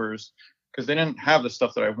manufacturers because they didn't have the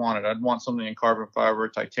stuff that I wanted. I'd want something in carbon fiber,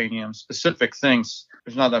 titanium, specific things.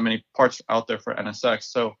 There's not that many parts out there for NSX.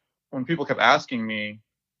 So when people kept asking me,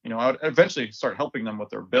 I would eventually start helping them with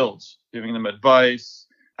their builds, giving them advice,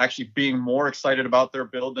 actually being more excited about their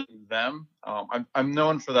build than them. I'm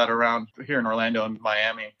known for that around here in Orlando and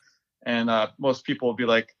Miami. And most people will be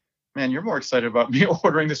like, man, you're more excited about me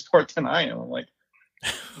ordering this part than I am. I'm like,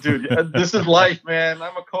 dude, this is life, man.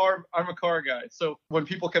 I'm a car guy. So when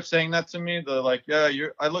people kept saying that to me, they're like, yeah,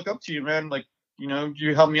 I look up to you, man. Like,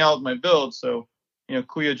 you helped me out with my build. So,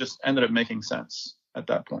 Kuya just ended up making sense at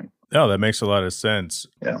that point. No, that makes a lot of sense.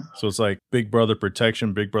 Yeah. So it's like big brother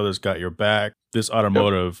protection. Big brother's got your back. This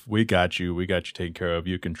automotive, we got you. We got you taken care of.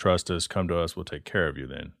 You can trust us. Come to us. We'll take care of you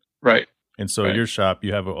then. Right. And so your shop,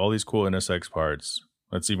 you have all these cool NSX parts.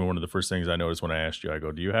 That's even one of the first things I noticed when I asked you. I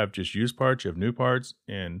go, do you have just used parts? You have new parts?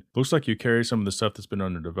 And looks like you carry some of the stuff that's been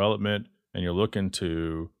under development, and you're looking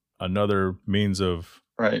to another means of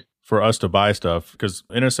for us to buy stuff, because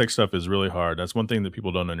NSX stuff is really hard. That's one thing that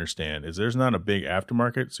people don't understand is there's not a big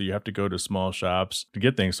aftermarket, so you have to go to small shops to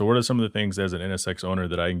get things. So what are some of the things as an NSX owner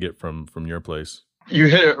that I can get from your place? You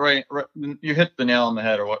hit it right. You hit the nail on the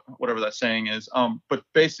head, or whatever that saying is. But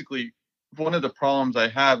basically, one of the problems I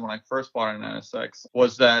had when I first bought an NSX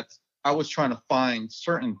was that I was trying to find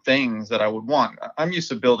certain things that I would want. I'm used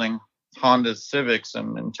to building Honda Civics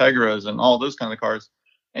and Integras and all those kind of cars.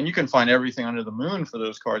 And you can find everything under the moon for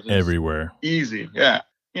those cars. It's everywhere. Easy. Yeah.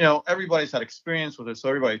 Everybody's had experience with it. So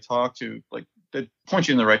everybody talked to, like, they point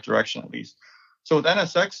you in the right direction at least. So with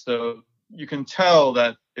NSX, though, you can tell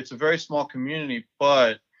that it's a very small community,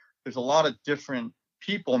 but there's a lot of different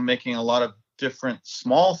people making a lot of different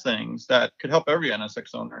small things that could help every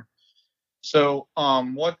NSX owner. So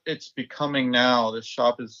what it's becoming now, the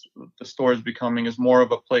store is becoming is more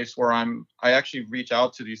of a place where I actually reach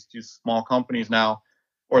out to these small companies now,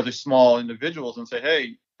 or the small individuals, and say,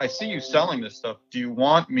 hey, I see you selling this stuff. Do you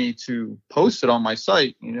want me to post it on my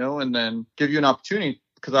site, and then give you an opportunity?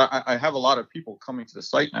 Because I have a lot of people coming to the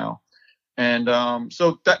site now. And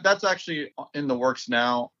so that's actually in the works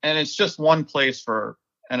now. And it's just one place for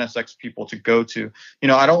NSX people to go to.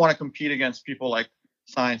 I don't want to compete against people like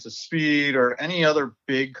Science of Speed or any other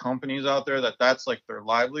big companies out there that's like their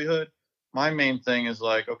livelihood. My main thing is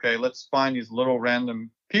like, okay, let's find these little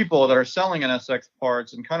random people that are selling NSX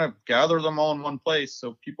parts and kind of gather them all in one place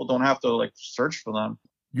so people don't have to like search for them.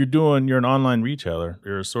 You're an online retailer.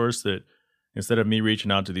 You're a source that instead of me reaching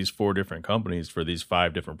out to these 4 different companies for these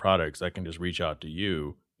 5 different products, I can just reach out to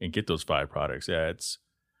you and get those 5 products. Yeah, it's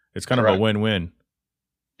kind of a win-win.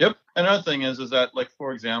 Yep. Another thing is that, like,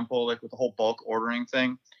 for example, like with the whole bulk ordering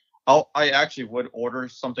thing, I actually would order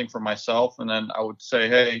something for myself, and then I would say,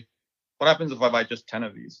 hey, what happens if I buy just 10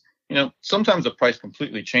 of these? Sometimes the price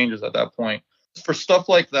completely changes at that point. For stuff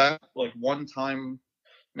like that, like one-time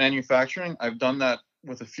manufacturing, I've done that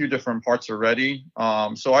with a few different parts already.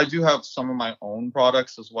 So I do have some of my own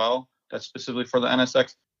products as well that's specifically for the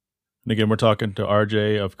NSX. And again, we're talking to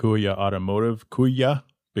RJ of Kuya Automotive. Kuya,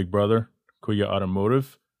 big brother, Kuya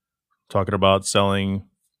Automotive, talking about selling,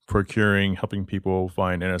 procuring, helping people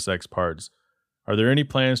find NSX parts. Are there any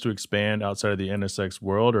plans to expand outside of the NSX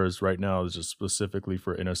world, or is right now is just specifically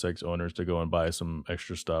for NSX owners to go and buy some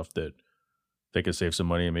extra stuff that they could save some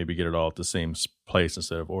money and maybe get it all at the same place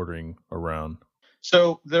instead of ordering around?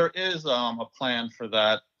 So there is a plan for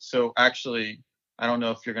that. So actually, I don't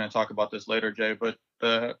know if you're going to talk about this later, Jay, but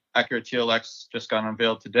the Acura TLX just got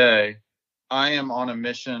unveiled today. I am on a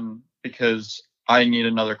mission because I need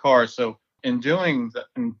another car. So in doing that,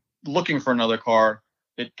 in looking for another car,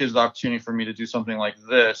 it gives the opportunity for me to do something like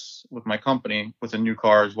this with my company with a new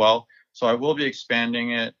car as well. So I will be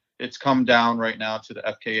expanding it. It's come down right now to the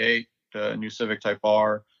FK8, the new Civic Type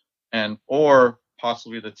R, or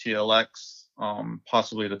possibly the TLX,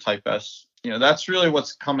 possibly the Type S. That's really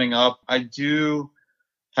what's coming up. I do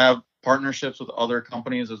have partnerships with other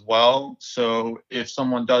companies as well. So if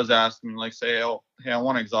someone does ask me, like say, oh, hey, I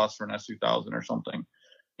want an exhaust for an S2000 or something,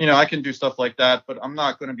 I can do stuff like that, but I'm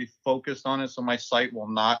not going to be focused on it. So my site will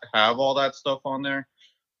not have all that stuff on there.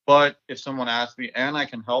 But if someone asks me and I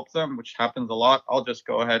can help them, which happens a lot, I'll just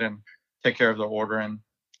go ahead and take care of the order and,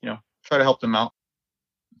 try to help them out.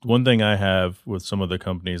 One thing I have with some of the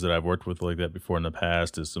companies that I've worked with like that before in the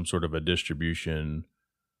past is some sort of a distribution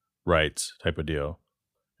rights type of deal.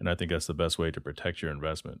 And I think that's the best way to protect your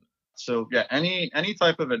investment. So yeah, any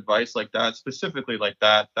type of advice like that, specifically like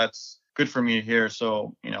that, that's good for me to hear.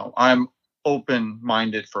 So, I'm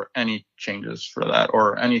open-minded for any changes for that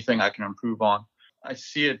or anything I can improve on. I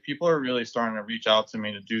see it. People are really starting to reach out to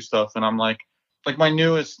me to do stuff. And I'm like my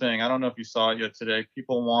newest thing, I don't know if you saw it yet today,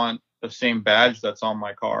 people want the same badge that's on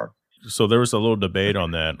my car. So there was a little debate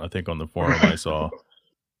on that, I think, on the forum I saw.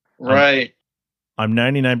 Right. I'm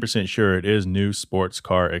 99% sure it is new sports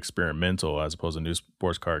car experimental as opposed to new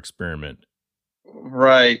sports car experiment.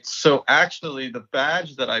 Right. So actually, the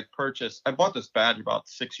badge that I purchased, I bought this badge about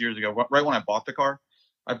 6 years ago, right when I bought the car.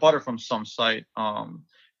 I bought it from some site.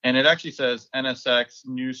 And it actually says NSX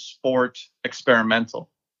New Sport Experimental.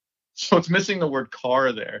 So it's missing the word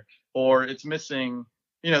car there, or it's missing,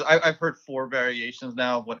 I've heard 4 variations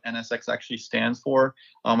now of what NSX actually stands for.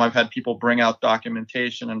 I've had people bring out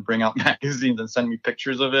documentation and bring out magazines and send me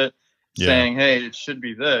pictures of it saying, hey, it should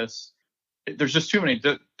be this. There's just too many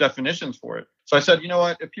definitions for it. So I said, you know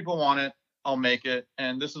what, if people want it, I'll make it.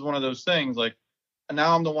 And this is one of those things like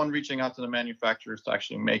now I'm the one reaching out to the manufacturers to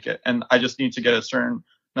actually make it. And I just need to get a certain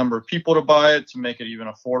number of people to buy it to make it even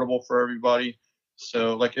affordable for everybody.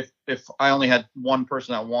 So like if I only had one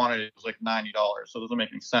person that wanted it, it was like $90. So it doesn't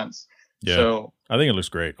make any sense. Yeah. So I think it looks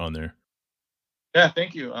great on there. Yeah,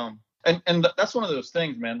 thank you. And that's one of those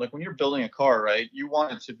things, man. Like when you're building a car, right? You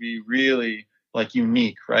want it to be really like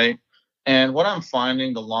unique, right? And what I'm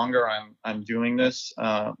finding, the longer I'm doing this,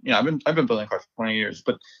 I've been building cars for 20 years,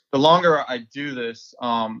 but the longer I do this,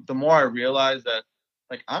 the more I realize that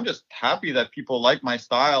like I'm just happy that people like my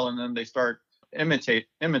style, and then they start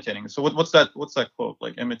imitating. So what's that quote?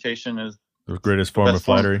 Like imitation is the greatest form of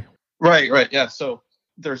flattery. Right. Yeah. So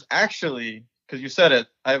there's actually, because you said it,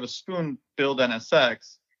 I have a spoon build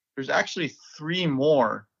NSX. There's actually 3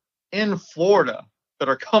 more in Florida that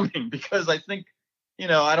are coming because I think,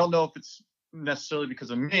 I don't know if it's necessarily because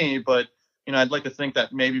of me, but, I'd like to think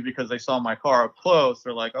that maybe because they saw my car up close,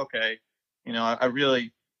 they're like, okay, I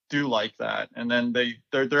really do like that. And then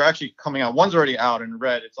they're actually coming out. One's already out in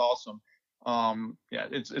red. It's awesome.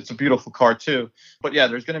 It's a beautiful car too. But yeah,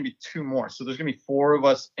 there's going to be 2 more. So there's going to be 4 of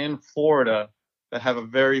us in Florida that have a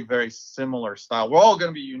very, very similar style. We're all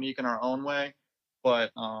going to be unique in our own way.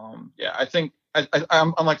 But I think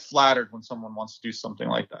I'm like flattered when someone wants to do something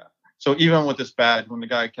like that. So even with this badge, when the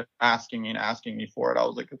guy kept asking me for it, I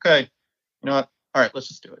was like, okay, You know what? All right, let's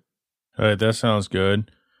just do it. All right, that sounds good.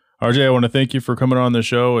 RJ, I want to thank you for coming on the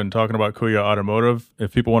show and talking about Kuya Automotive.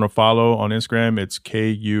 If people want to follow on Instagram, it's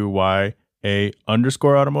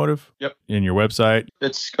KUYA_automotive. Yep. In your website.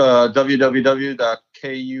 It's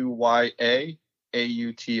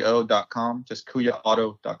www.kuyauto.com, just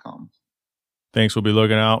kuyaauto.com. Thanks. We'll be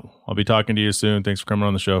looking out. I'll be talking to you soon. Thanks for coming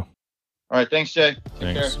on the show. All right. Thanks, Jay.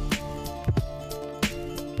 Take Thanks. care.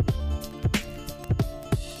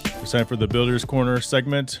 It's time for the Builder's Corner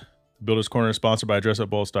segment. Builder's Corner is sponsored by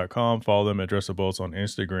DressUpBolts.com. Follow them at DressUpBolts on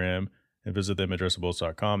Instagram and visit them at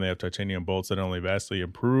DressUpBolts.com. They have titanium bolts that not only vastly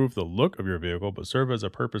improve the look of your vehicle, but serve as a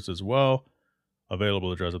purpose as well.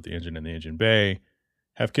 Available to dress up the engine and the engine bay.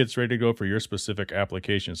 Have kits ready to go for your specific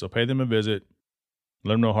application. So pay them a visit.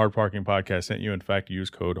 Let them know Hard Parking Podcast sent you. In fact, use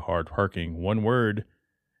code HARDPARKING, one word,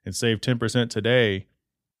 and save 10% today.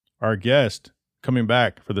 Our guest coming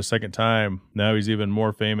back for the second time, now he's even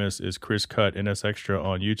more famous, is Chris Cut NS Extra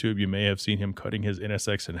on YouTube. You may have seen him cutting his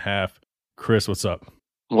NSX in half. Chris, what's up?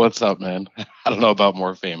 What's up, man? I don't know about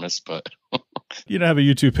more famous, but... You didn't have a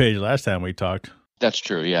YouTube page last time we talked. That's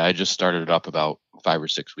true. Yeah, I just started it up about 5 or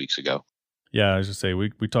 6 weeks ago. Yeah, I was just say we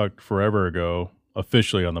talked forever ago,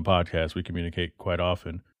 officially on the podcast. We communicate quite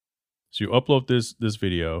often. So you upload this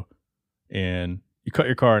video and you cut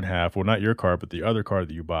your car in half. Well, not your car, but the other car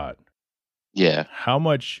that you bought. Yeah. How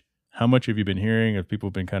much have you been hearing of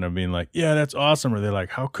people been kind of being like, yeah, that's awesome? Or they're like,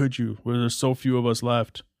 how could you? Well, there's so few of us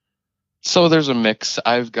left. So there's a mix.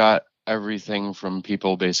 I've got everything from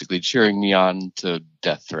people basically cheering me on to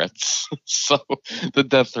death threats. So the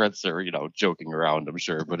death threats are, joking around, I'm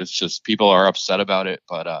sure, but it's just people are upset about it.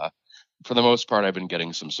 But for the most part, I've been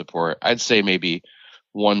getting some support. I'd say maybe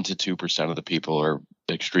 1 to 2% of the people are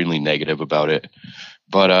extremely negative about it.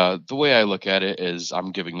 But the way I look at it is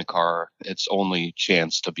I'm giving the car its only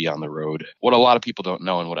chance to be on the road. What a lot of people don't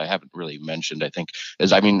know and what I haven't really mentioned, I think,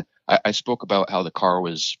 is, I spoke about how the car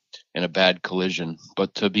was in a bad collision,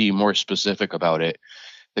 but to be more specific about it,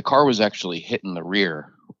 the car was actually hit in the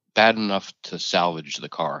rear, bad enough to salvage the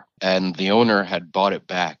car. And the owner had bought it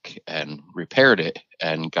back and repaired it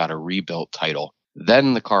and got a rebuilt title.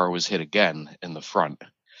 Then the car was hit again in the front.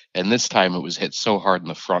 And this time it was hit so hard in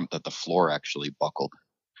the front that the floor actually buckled.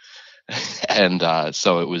 And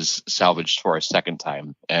so it was salvaged for a second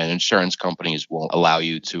time. And insurance companies won't allow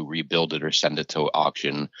you to rebuild it or send it to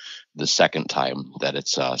auction the second time that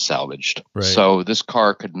it's salvaged. Right. So this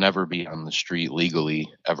car could never be on the street legally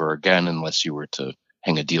ever again unless you were to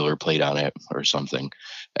hang a dealer plate on it or something.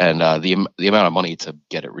 And the amount of money to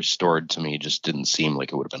get it restored to me just didn't seem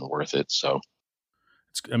like it would have been worth it. So.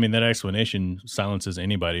 That explanation silences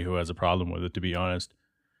anybody who has a problem with it, to be honest.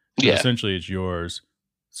 Yeah. Essentially, it's yours.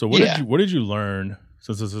 So what did you learn,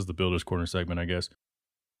 since this is the Builder's Corner segment, I guess,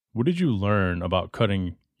 what did you learn about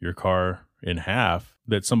cutting your car in half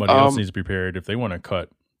that somebody else needs to be prepared if they want to cut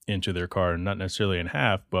into their car, not necessarily in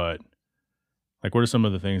half, but like what are some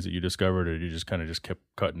of the things that you discovered, or you just kind of just kept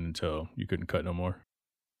cutting until you couldn't cut no more?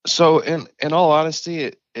 So in all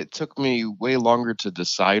honesty, it took me way longer to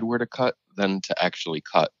decide where to cut than to actually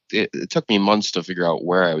cut. It took me months to figure out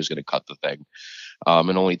where I was going to cut the thing,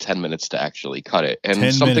 and only 10 minutes to actually cut it.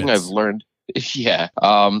 And something I've learned,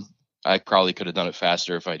 I probably could have done it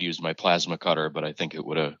faster if I'd used my plasma cutter, but I think it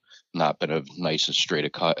would have not been as nice as straight a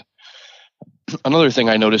cut. Another thing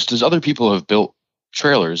I noticed is other people have built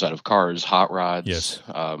trailers out of cars, hot rods, yes.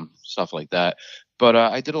 Stuff like that. But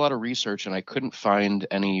I did a lot of research and I couldn't find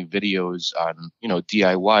any videos on,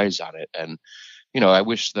 DIYs on it. And, I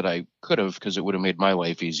wish that I could have, because it would have made my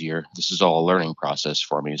life easier. This is all a learning process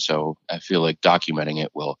for me. So I feel like documenting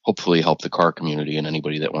it will hopefully help the car community and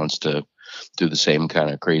anybody that wants to do the same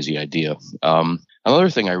kind of crazy idea. Another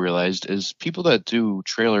thing I realized is people that do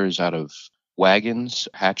trailers out of wagons,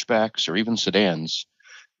 hatchbacks, or even sedans,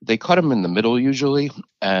 they cut them in the middle usually,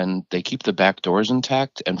 and they keep the back doors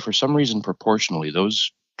intact. And for some reason, proportionally,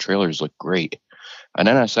 those trailers look great. An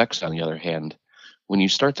NSX, on the other hand, when you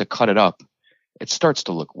start to cut it up, it starts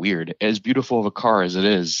to look weird. As beautiful of a car as it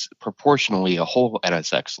is, proportionally, a whole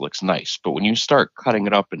NSX looks nice. But when you start cutting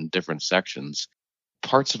it up in different sections,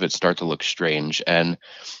 parts of it start to look strange. And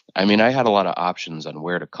I had a lot of options on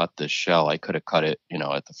where to cut this shell. I could have cut it,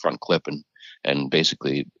 at the front clip and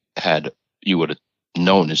basically you would have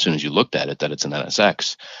known as soon as you looked at it that it's an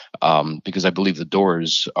NSX, because I believe the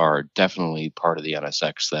doors are definitely part of the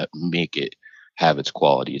NSX that make it have its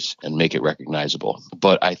qualities and make it recognizable.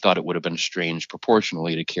 But I thought it would have been strange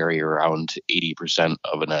proportionally to carry around 80%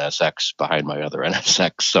 of an NSX behind my other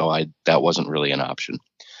NSX, so that wasn't really an option.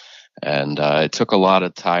 And it took a lot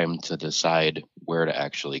of time to decide where to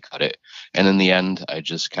actually cut it. And in the end, I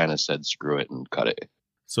just kind of said, screw it, and cut it.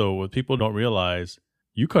 So what people don't realize,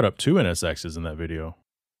 you cut up 2 NSXs in that video.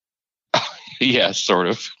 Yeah, sort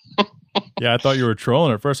of. Yeah, I thought you were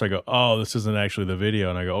trolling at first. I go, oh, this isn't actually the video.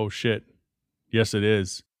 And I go, oh, shit. Yes, it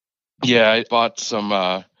is. Yeah, I bought some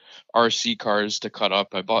RC cars to cut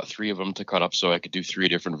up. I bought 3 of them to cut up so I could do 3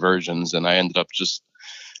 different versions. And I ended up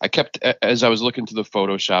as I was looking through the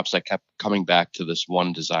Photoshops, I kept coming back to this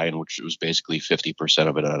one design, which was basically 50%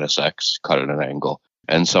 of an NSX cut at an angle.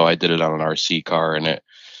 And so I did it on an RC car, and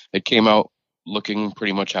it came out looking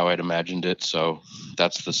pretty much how I'd imagined it. So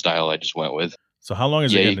that's the style I just went with. So how long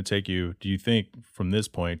is it going to take you, do you think, from this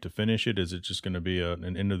point to finish it? Is it just going to be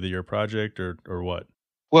an end-of-the-year project or what?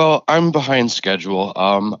 Well, I'm behind schedule.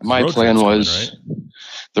 My plan was coming, right?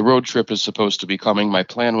 The road trip is supposed to be coming. My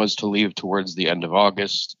plan was to leave towards the end of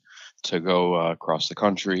August to go across the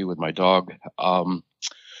country with my dog.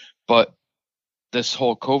 But this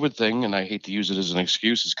whole COVID thing, and I hate to use it as an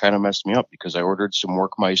excuse, has kind of messed me up because I ordered some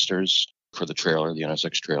Workmeisters for the trailer, the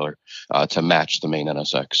NSX trailer, to match the main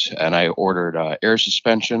NSX. And I ordered air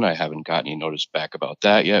suspension. I haven't got any notice back about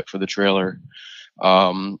that yet for the trailer.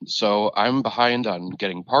 So I'm behind on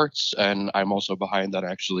getting parts, and I'm also behind on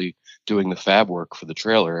actually doing the fab work for the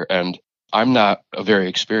trailer. And I'm not a very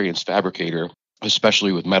experienced fabricator,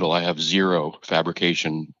 especially with metal. I have 0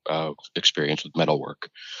 fabrication experience with metal work.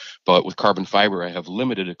 But with carbon fiber, I have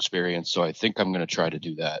limited experience, so I think I'm going to try to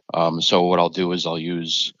do that. So what I'll do is I'll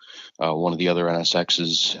use one of the other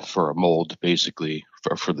NSXs for a mold, basically,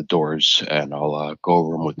 for the doors, and I'll go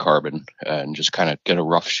over them with carbon and just kind of get a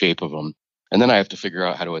rough shape of them. And then I have to figure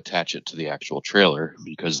out how to attach it to the actual trailer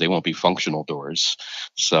because they won't be functional doors.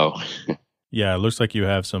 So... Yeah, it looks like you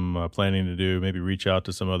have some planning to do. Maybe reach out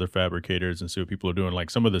to some other fabricators and see what people are doing. Like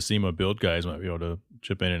some of the SEMA build guys might be able to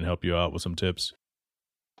chip in and help you out with some tips.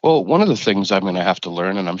 Well, one of the things I'm going to have to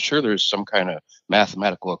learn, and I'm sure there's some kind of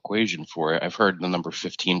mathematical equation for it. I've heard the number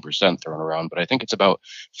 15% thrown around, but I think it's about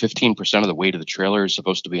 15% of the weight of the trailer is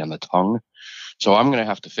supposed to be on the tongue. So I'm going to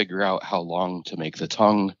have to figure out how long to make the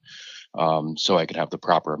tongue so I could have the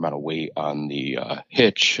proper amount of weight on the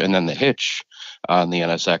hitch. And then the hitch on the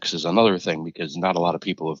NSX is another thing because not a lot of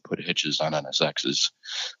people have put hitches on NSXs.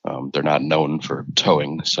 They're not known for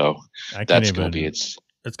towing. So that's going to be its...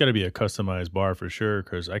 It's got to be a customized bar for sure,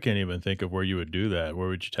 because I can't even think of where you would do that. Where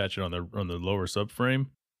would you attach it on the lower subframe?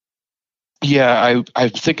 Yeah, I'm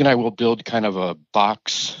thinking I will build kind of a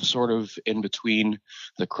box sort of in between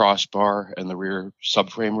the crossbar and the rear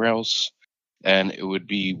subframe rails. And it would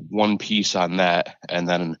be one piece on that. And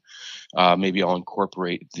then maybe I'll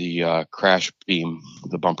incorporate the crash beam,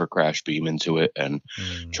 the bumper crash beam into it and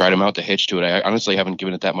try to mount the hitch to it. I honestly haven't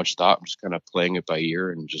given it that much thought. I'm just kind of playing it by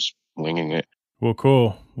ear and just winging it. Well,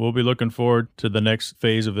 cool. We'll be looking forward to the next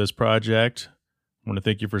phase of this project. I want to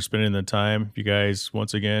thank you for spending the time. If you guys,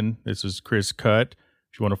 once again, this is Chris Cutt.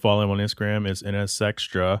 If you want to follow him on Instagram, it's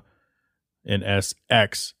NSXtra,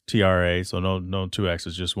 NSXTRA. So no 2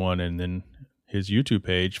 X's, just one. And then his YouTube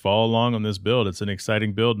page. Follow along on this build. It's an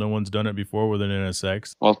exciting build. No one's done it before with an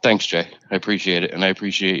NSX. Well, thanks, Jay. I appreciate it. And I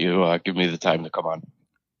appreciate you giving me the time to come on.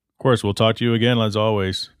 Of course. We'll talk to you again, as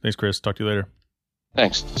always. Thanks, Chris. Talk to you later.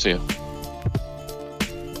 Thanks. See you.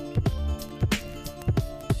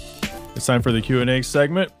 It's time for the Q&A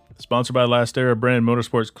segment, sponsored by Last Era Brand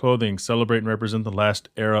Motorsports Clothing. Celebrate and represent the last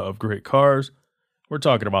era of great cars. We're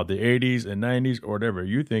talking about the 80s and 90s, or whatever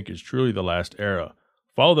you think is truly the last era.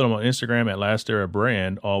 Follow them on Instagram at Last Era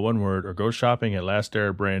Brand, all one word, or go shopping at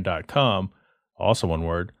lasterabrand.com, also one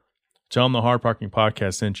word. Tell them the Hard Parking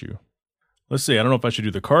Podcast sent you. Let's see, I don't know if I should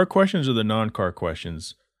do the car questions or the non-car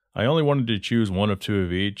questions. I only wanted to choose one of 2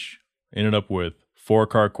 of each. Ended up with 4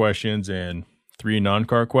 car questions and 3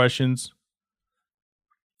 non-car questions.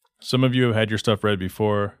 Some of you have had your stuff read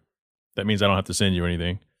before. That means I don't have to send you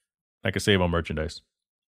anything. I can save on merchandise.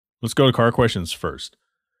 Let's go to car questions first.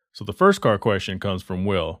 So the first car question comes from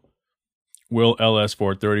Will. Will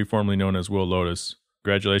LS430, formerly known as Will Lotus.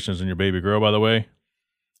 Congratulations on your baby girl, by the way.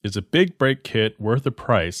 Is a big brake kit worth the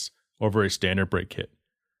price over a standard brake kit?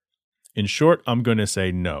 In short, I'm going to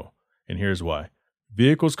say no. And here's why.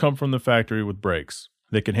 Vehicles come from the factory with brakes.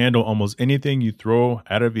 They can handle almost anything you throw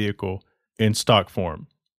at a vehicle in stock form.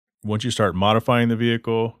 Once you start modifying the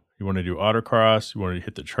vehicle, you want to do autocross, you want to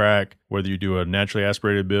hit the track, whether you do a naturally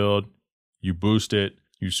aspirated build, you boost it,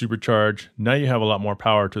 you supercharge, now you have a lot more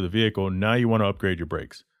power to the vehicle. Now you want to upgrade your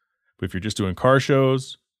brakes. But if you're just doing car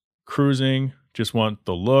shows, cruising, just want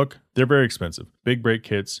the look, they're very expensive. Big brake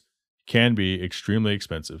kits can be extremely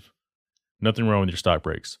expensive. Nothing wrong with your stock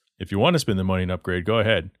brakes. If you want to spend the money and upgrade, go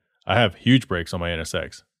ahead. I have huge brakes on my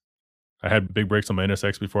NSX. I had big brakes on my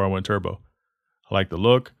NSX before I went turbo. I like the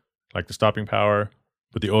look, I like the stopping power,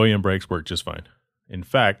 but the OEM brakes work just fine. In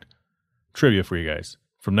fact, trivia for you guys.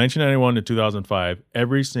 From 1991 to 2005,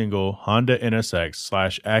 every single Honda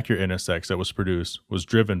NSX/Acura NSX that was produced was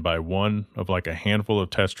driven by one of like a handful of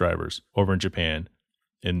test drivers over in Japan.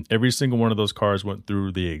 And every single one of those cars went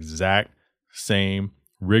through the exact same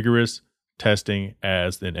rigorous testing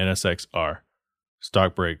as an NSX-R.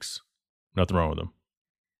 Stock brakes, nothing wrong with them.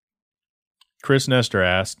 Chris Nestor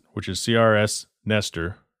asked, which is CRS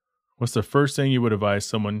Nestor, what's the first thing you would advise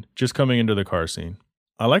someone just coming into the car scene?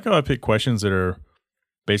 I like how I pick questions that are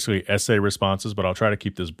basically essay responses, but I'll try to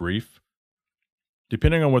keep this brief,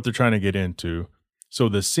 depending on what they're trying to get into. So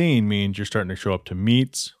the scene means you're starting to show up to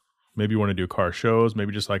meets. Maybe you want to do car shows,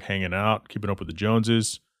 maybe just like hanging out, keeping up with the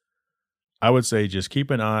Joneses. I would say just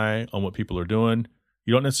keep an eye on what people are doing.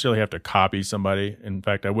 You don't necessarily have to copy somebody. In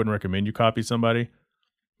fact, I wouldn't recommend you copy somebody,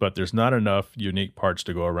 but there's not enough unique parts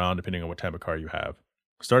to go around depending on what type of car you have.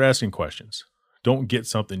 Start asking questions. Don't get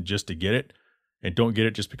something just to get it, and don't get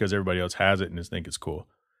it just because everybody else has it and just think it's cool.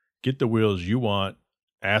 Get the wheels you want.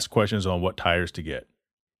 Ask questions on what tires to get.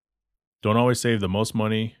 Don't always save the most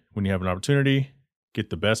money when you have an opportunity. Get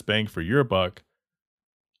the best bang for your buck,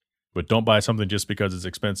 but don't buy something just because it's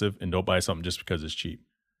expensive, and don't buy something just because it's cheap.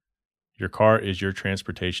 Your car is your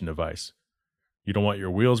transportation device. You don't want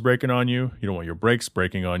your wheels breaking on you. You don't want your brakes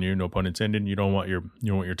breaking on you. No pun intended. You don't want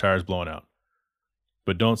your tires blowing out.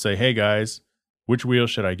 But don't say, hey guys, which wheel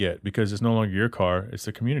should I get? Because it's no longer your car. It's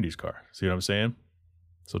the community's car. See what I'm saying?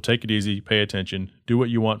 So take it easy. Pay attention. Do what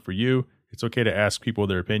you want for you. It's okay to ask people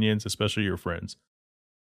their opinions, especially your friends.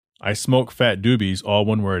 I Smoke Fat Doobies, all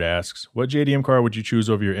one word, asks, what JDM car would you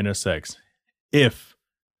choose over your NSX if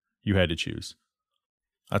you had to choose?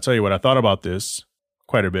 I'll tell you what, I thought about this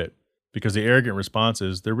quite a bit because the arrogant response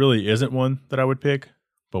is there really isn't one that I would pick.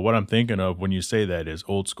 But what I'm thinking of when you say that is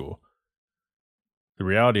old school. The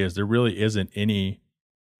reality is there really isn't any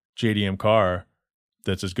JDM car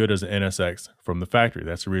that's as good as an NSX from the factory.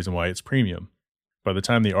 That's the reason why it's premium. By the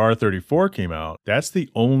time the R34 came out, that's the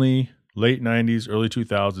only late 90s, early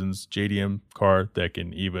 2000s JDM car that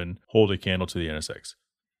can even hold a candle to the NSX.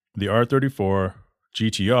 The R34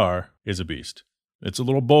 GTR is a beast. It's a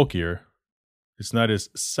little bulkier. It's not as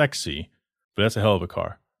sexy, but that's a hell of a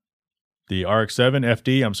car. The RX-7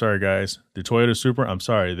 FD, I'm sorry guys. The Toyota Supra, I'm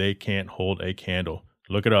sorry, they can't hold a candle.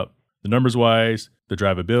 Look it up. The numbers wise, the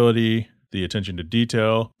drivability, the attention to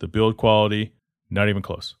detail, the build quality, not even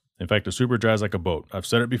close. In fact, the Supra drives like a boat. I've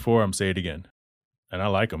said it before, I'm saying it again. And I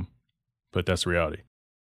like them, but that's the reality.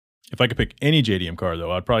 If I could pick any JDM car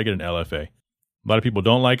though, I'd probably get an LFA. A lot of people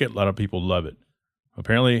don't like it, a lot of people love it.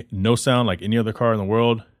 Apparently, no sound like any other car in the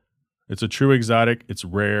world. It's a true exotic. It's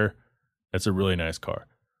rare. It's a really nice car.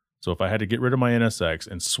 So if I had to get rid of my NSX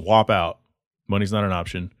and swap out, money's not an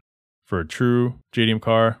option, for a true JDM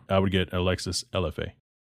car, I would get a Lexus LFA.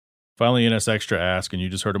 Finally, NS Extra asks, and you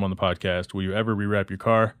just heard him on the podcast, will you ever rewrap your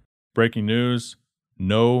car? Breaking news,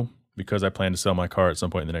 no, because I plan to sell my car at some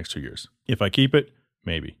point in the next 2 years. If I keep it,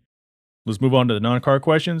 maybe. Let's move on to the non-car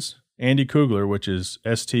questions. Andy Kugler, which is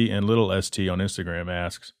ST and little st on Instagram,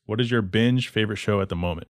 asks, what is your binge favorite show at the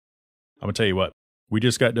moment? I'm going to tell you what, we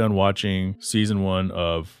just got done watching season 1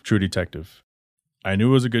 of True Detective. I knew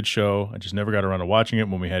it was a good show. I just never got around to watching it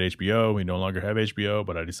when we had HBO. We no longer have HBO,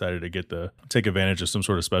 but I decided to take advantage of some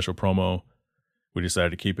sort of special promo. We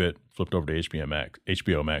decided to keep it, flipped over to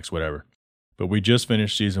HBO Max, whatever. But we just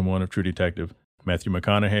finished season 1 of True Detective. Matthew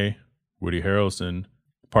McConaughey, Woody Harrelson,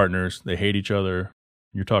 partners, they hate each other.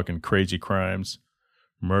 You're talking crazy crimes,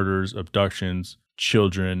 murders, abductions,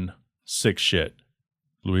 children, sick shit.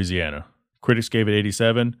 Louisiana. Critics gave it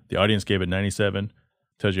 87. The audience gave it 97.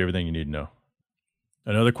 Tells you everything you need to know.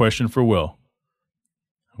 Another question for Will.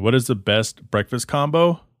 What is the best breakfast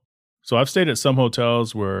combo? So I've stayed at some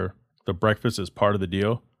hotels where the breakfast is part of the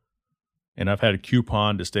deal. And I've had a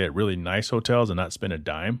coupon to stay at really nice hotels and not spend a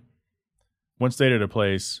dime. Once stayed at a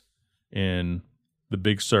place in the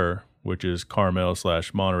Big Sur, which is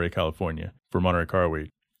Carmel/Monterey, California, for Monterey Car Week.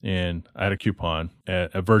 And I had a coupon,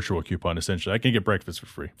 a virtual coupon, essentially. I can get breakfast for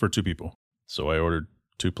free for 2 people. So I ordered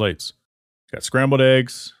 2 plates. Got scrambled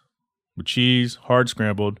eggs with cheese, hard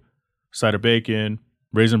scrambled, side of bacon,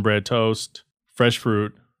 raisin bread toast, fresh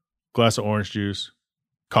fruit, glass of orange juice,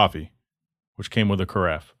 coffee, which came with a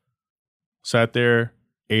carafe. Sat there,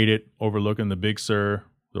 ate it, overlooking the Big Sur,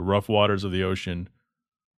 the rough waters of the ocean.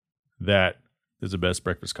 That is the best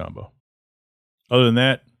breakfast combo. Other than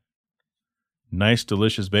that, nice,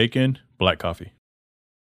 delicious bacon, black coffee.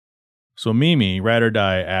 So Mimi, Ride or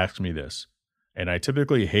Die, asked me this. And I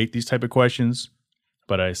typically hate these type of questions,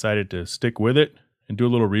 but I decided to stick with it and do a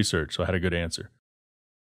little research, so I had a good answer.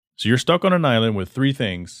 So you're stuck on an island with 3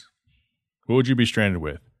 things. What would you be stranded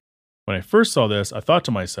with? When I first saw this, I thought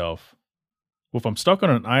to myself, well, if I'm stuck on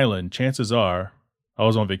an island, chances are I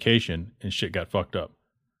was on vacation and shit got fucked up.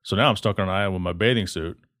 So now I'm stuck on an island with my bathing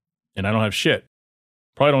suit and I don't have shit.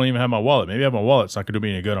 Probably don't even have my wallet. Maybe I have my wallet. It's not going to do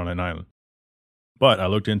me any good on an island. But I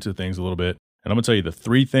looked into things a little bit, and I'm going to tell you the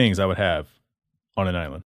 3 things I would have on an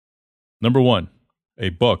island. Number 1, a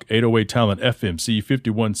Buck 808 Talent FMC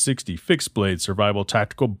 5160 fixed blade survival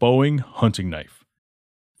tactical Boeing hunting knife.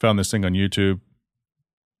 Found this thing on YouTube.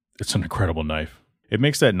 It's an incredible knife. It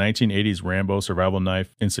makes that 1980s Rambo survival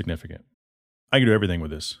knife insignificant. I can do everything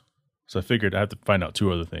with this. So I figured I have to find out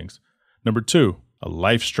 2 other things. Number 2, a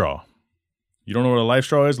life straw. You don't know what a life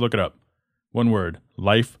straw is? Look it up. One word,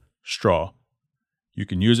 life straw. You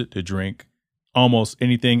can use it to drink almost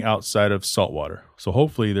anything outside of salt water. So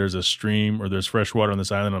hopefully there's a stream or there's fresh water on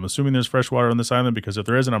this island. I'm assuming there's fresh water on this island because if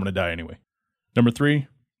there isn't, I'm going to die anyway. Number 3,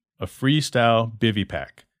 a freestyle bivy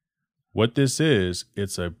pack. What this is,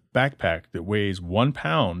 it's a backpack that weighs 1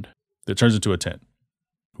 pound that turns into a tent.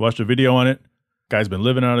 Watched a video on it. Guy's been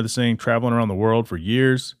living out of this thing, traveling around the world for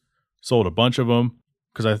years. Sold a bunch of them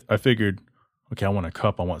because I figured, okay, I want a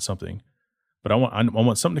cup, I want something. But I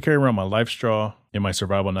want something to carry around my life straw and my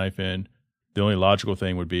survival knife in. The only logical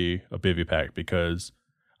thing would be a bivy pack because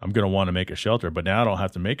I'm going to want to make a shelter, but now I don't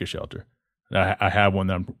have to make a shelter. I have one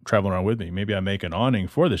that I'm traveling around with me. Maybe I make an awning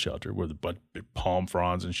for the shelter with a bunch of palm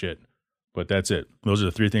fronds and shit. But that's it. Those are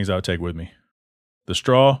the 3 things I would take with me. The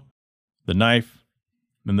straw, the knife,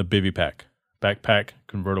 and the bivy pack. Backpack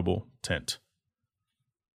convertible tent.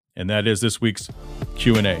 And that is this week's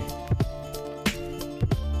Q&A.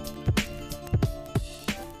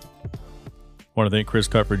 I want to thank Chris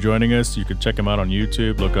Cutt for joining us. You can check him out on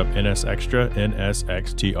YouTube. Look up NS Extra,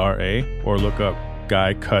 NSXTRA, or look up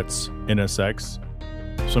Guy Cuts NSX.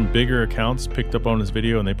 Some bigger accounts picked up on his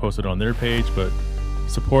video and they posted on their page, but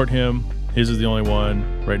support him. His is the only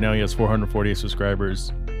one. Right now he has 448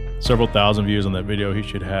 subscribers, several thousand views on that video. He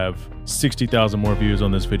should have 60,000 more views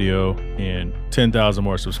on this video and 10,000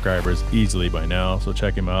 more subscribers easily by now. So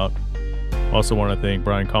check him out. Also want to thank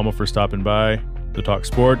Brian Como for stopping by to talk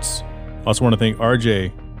sports. Also want to thank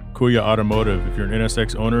RJ, Kuya Automotive. If you're an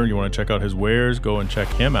NSX owner, you want to check out his wares, go and check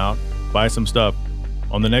him out. Buy some stuff.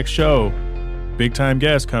 On the next show, big time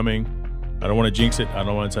guest coming. I don't want to jinx it. I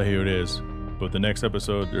don't want to tell you who it is. But the next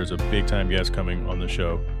episode, there's a big time guest coming on the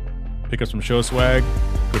show. Pick up some show swag.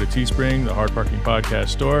 Go to Teespring, the Hard Parking Podcast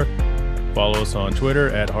store. Follow us on Twitter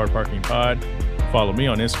at Hard Parking Pod. Follow me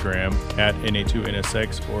on Instagram at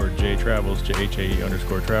NA2NSX or JTravels,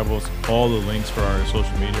 JHAE_travels. All the links for our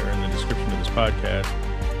social media are in the description of this podcast.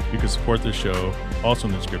 You can support this show also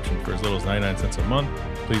in the description for as little as 99 cents a month.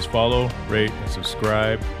 Please follow, rate, and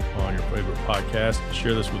subscribe on your favorite podcast.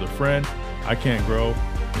 Share this with a friend. I can't grow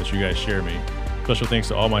unless you guys share me. Special thanks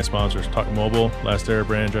to all my sponsors, Talk Mobile, Last Era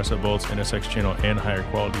Brand, Dress Up Bolts, NSX Channel, and Higher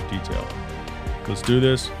Quality Detail. Let's do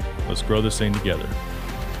this. Let's grow this thing together.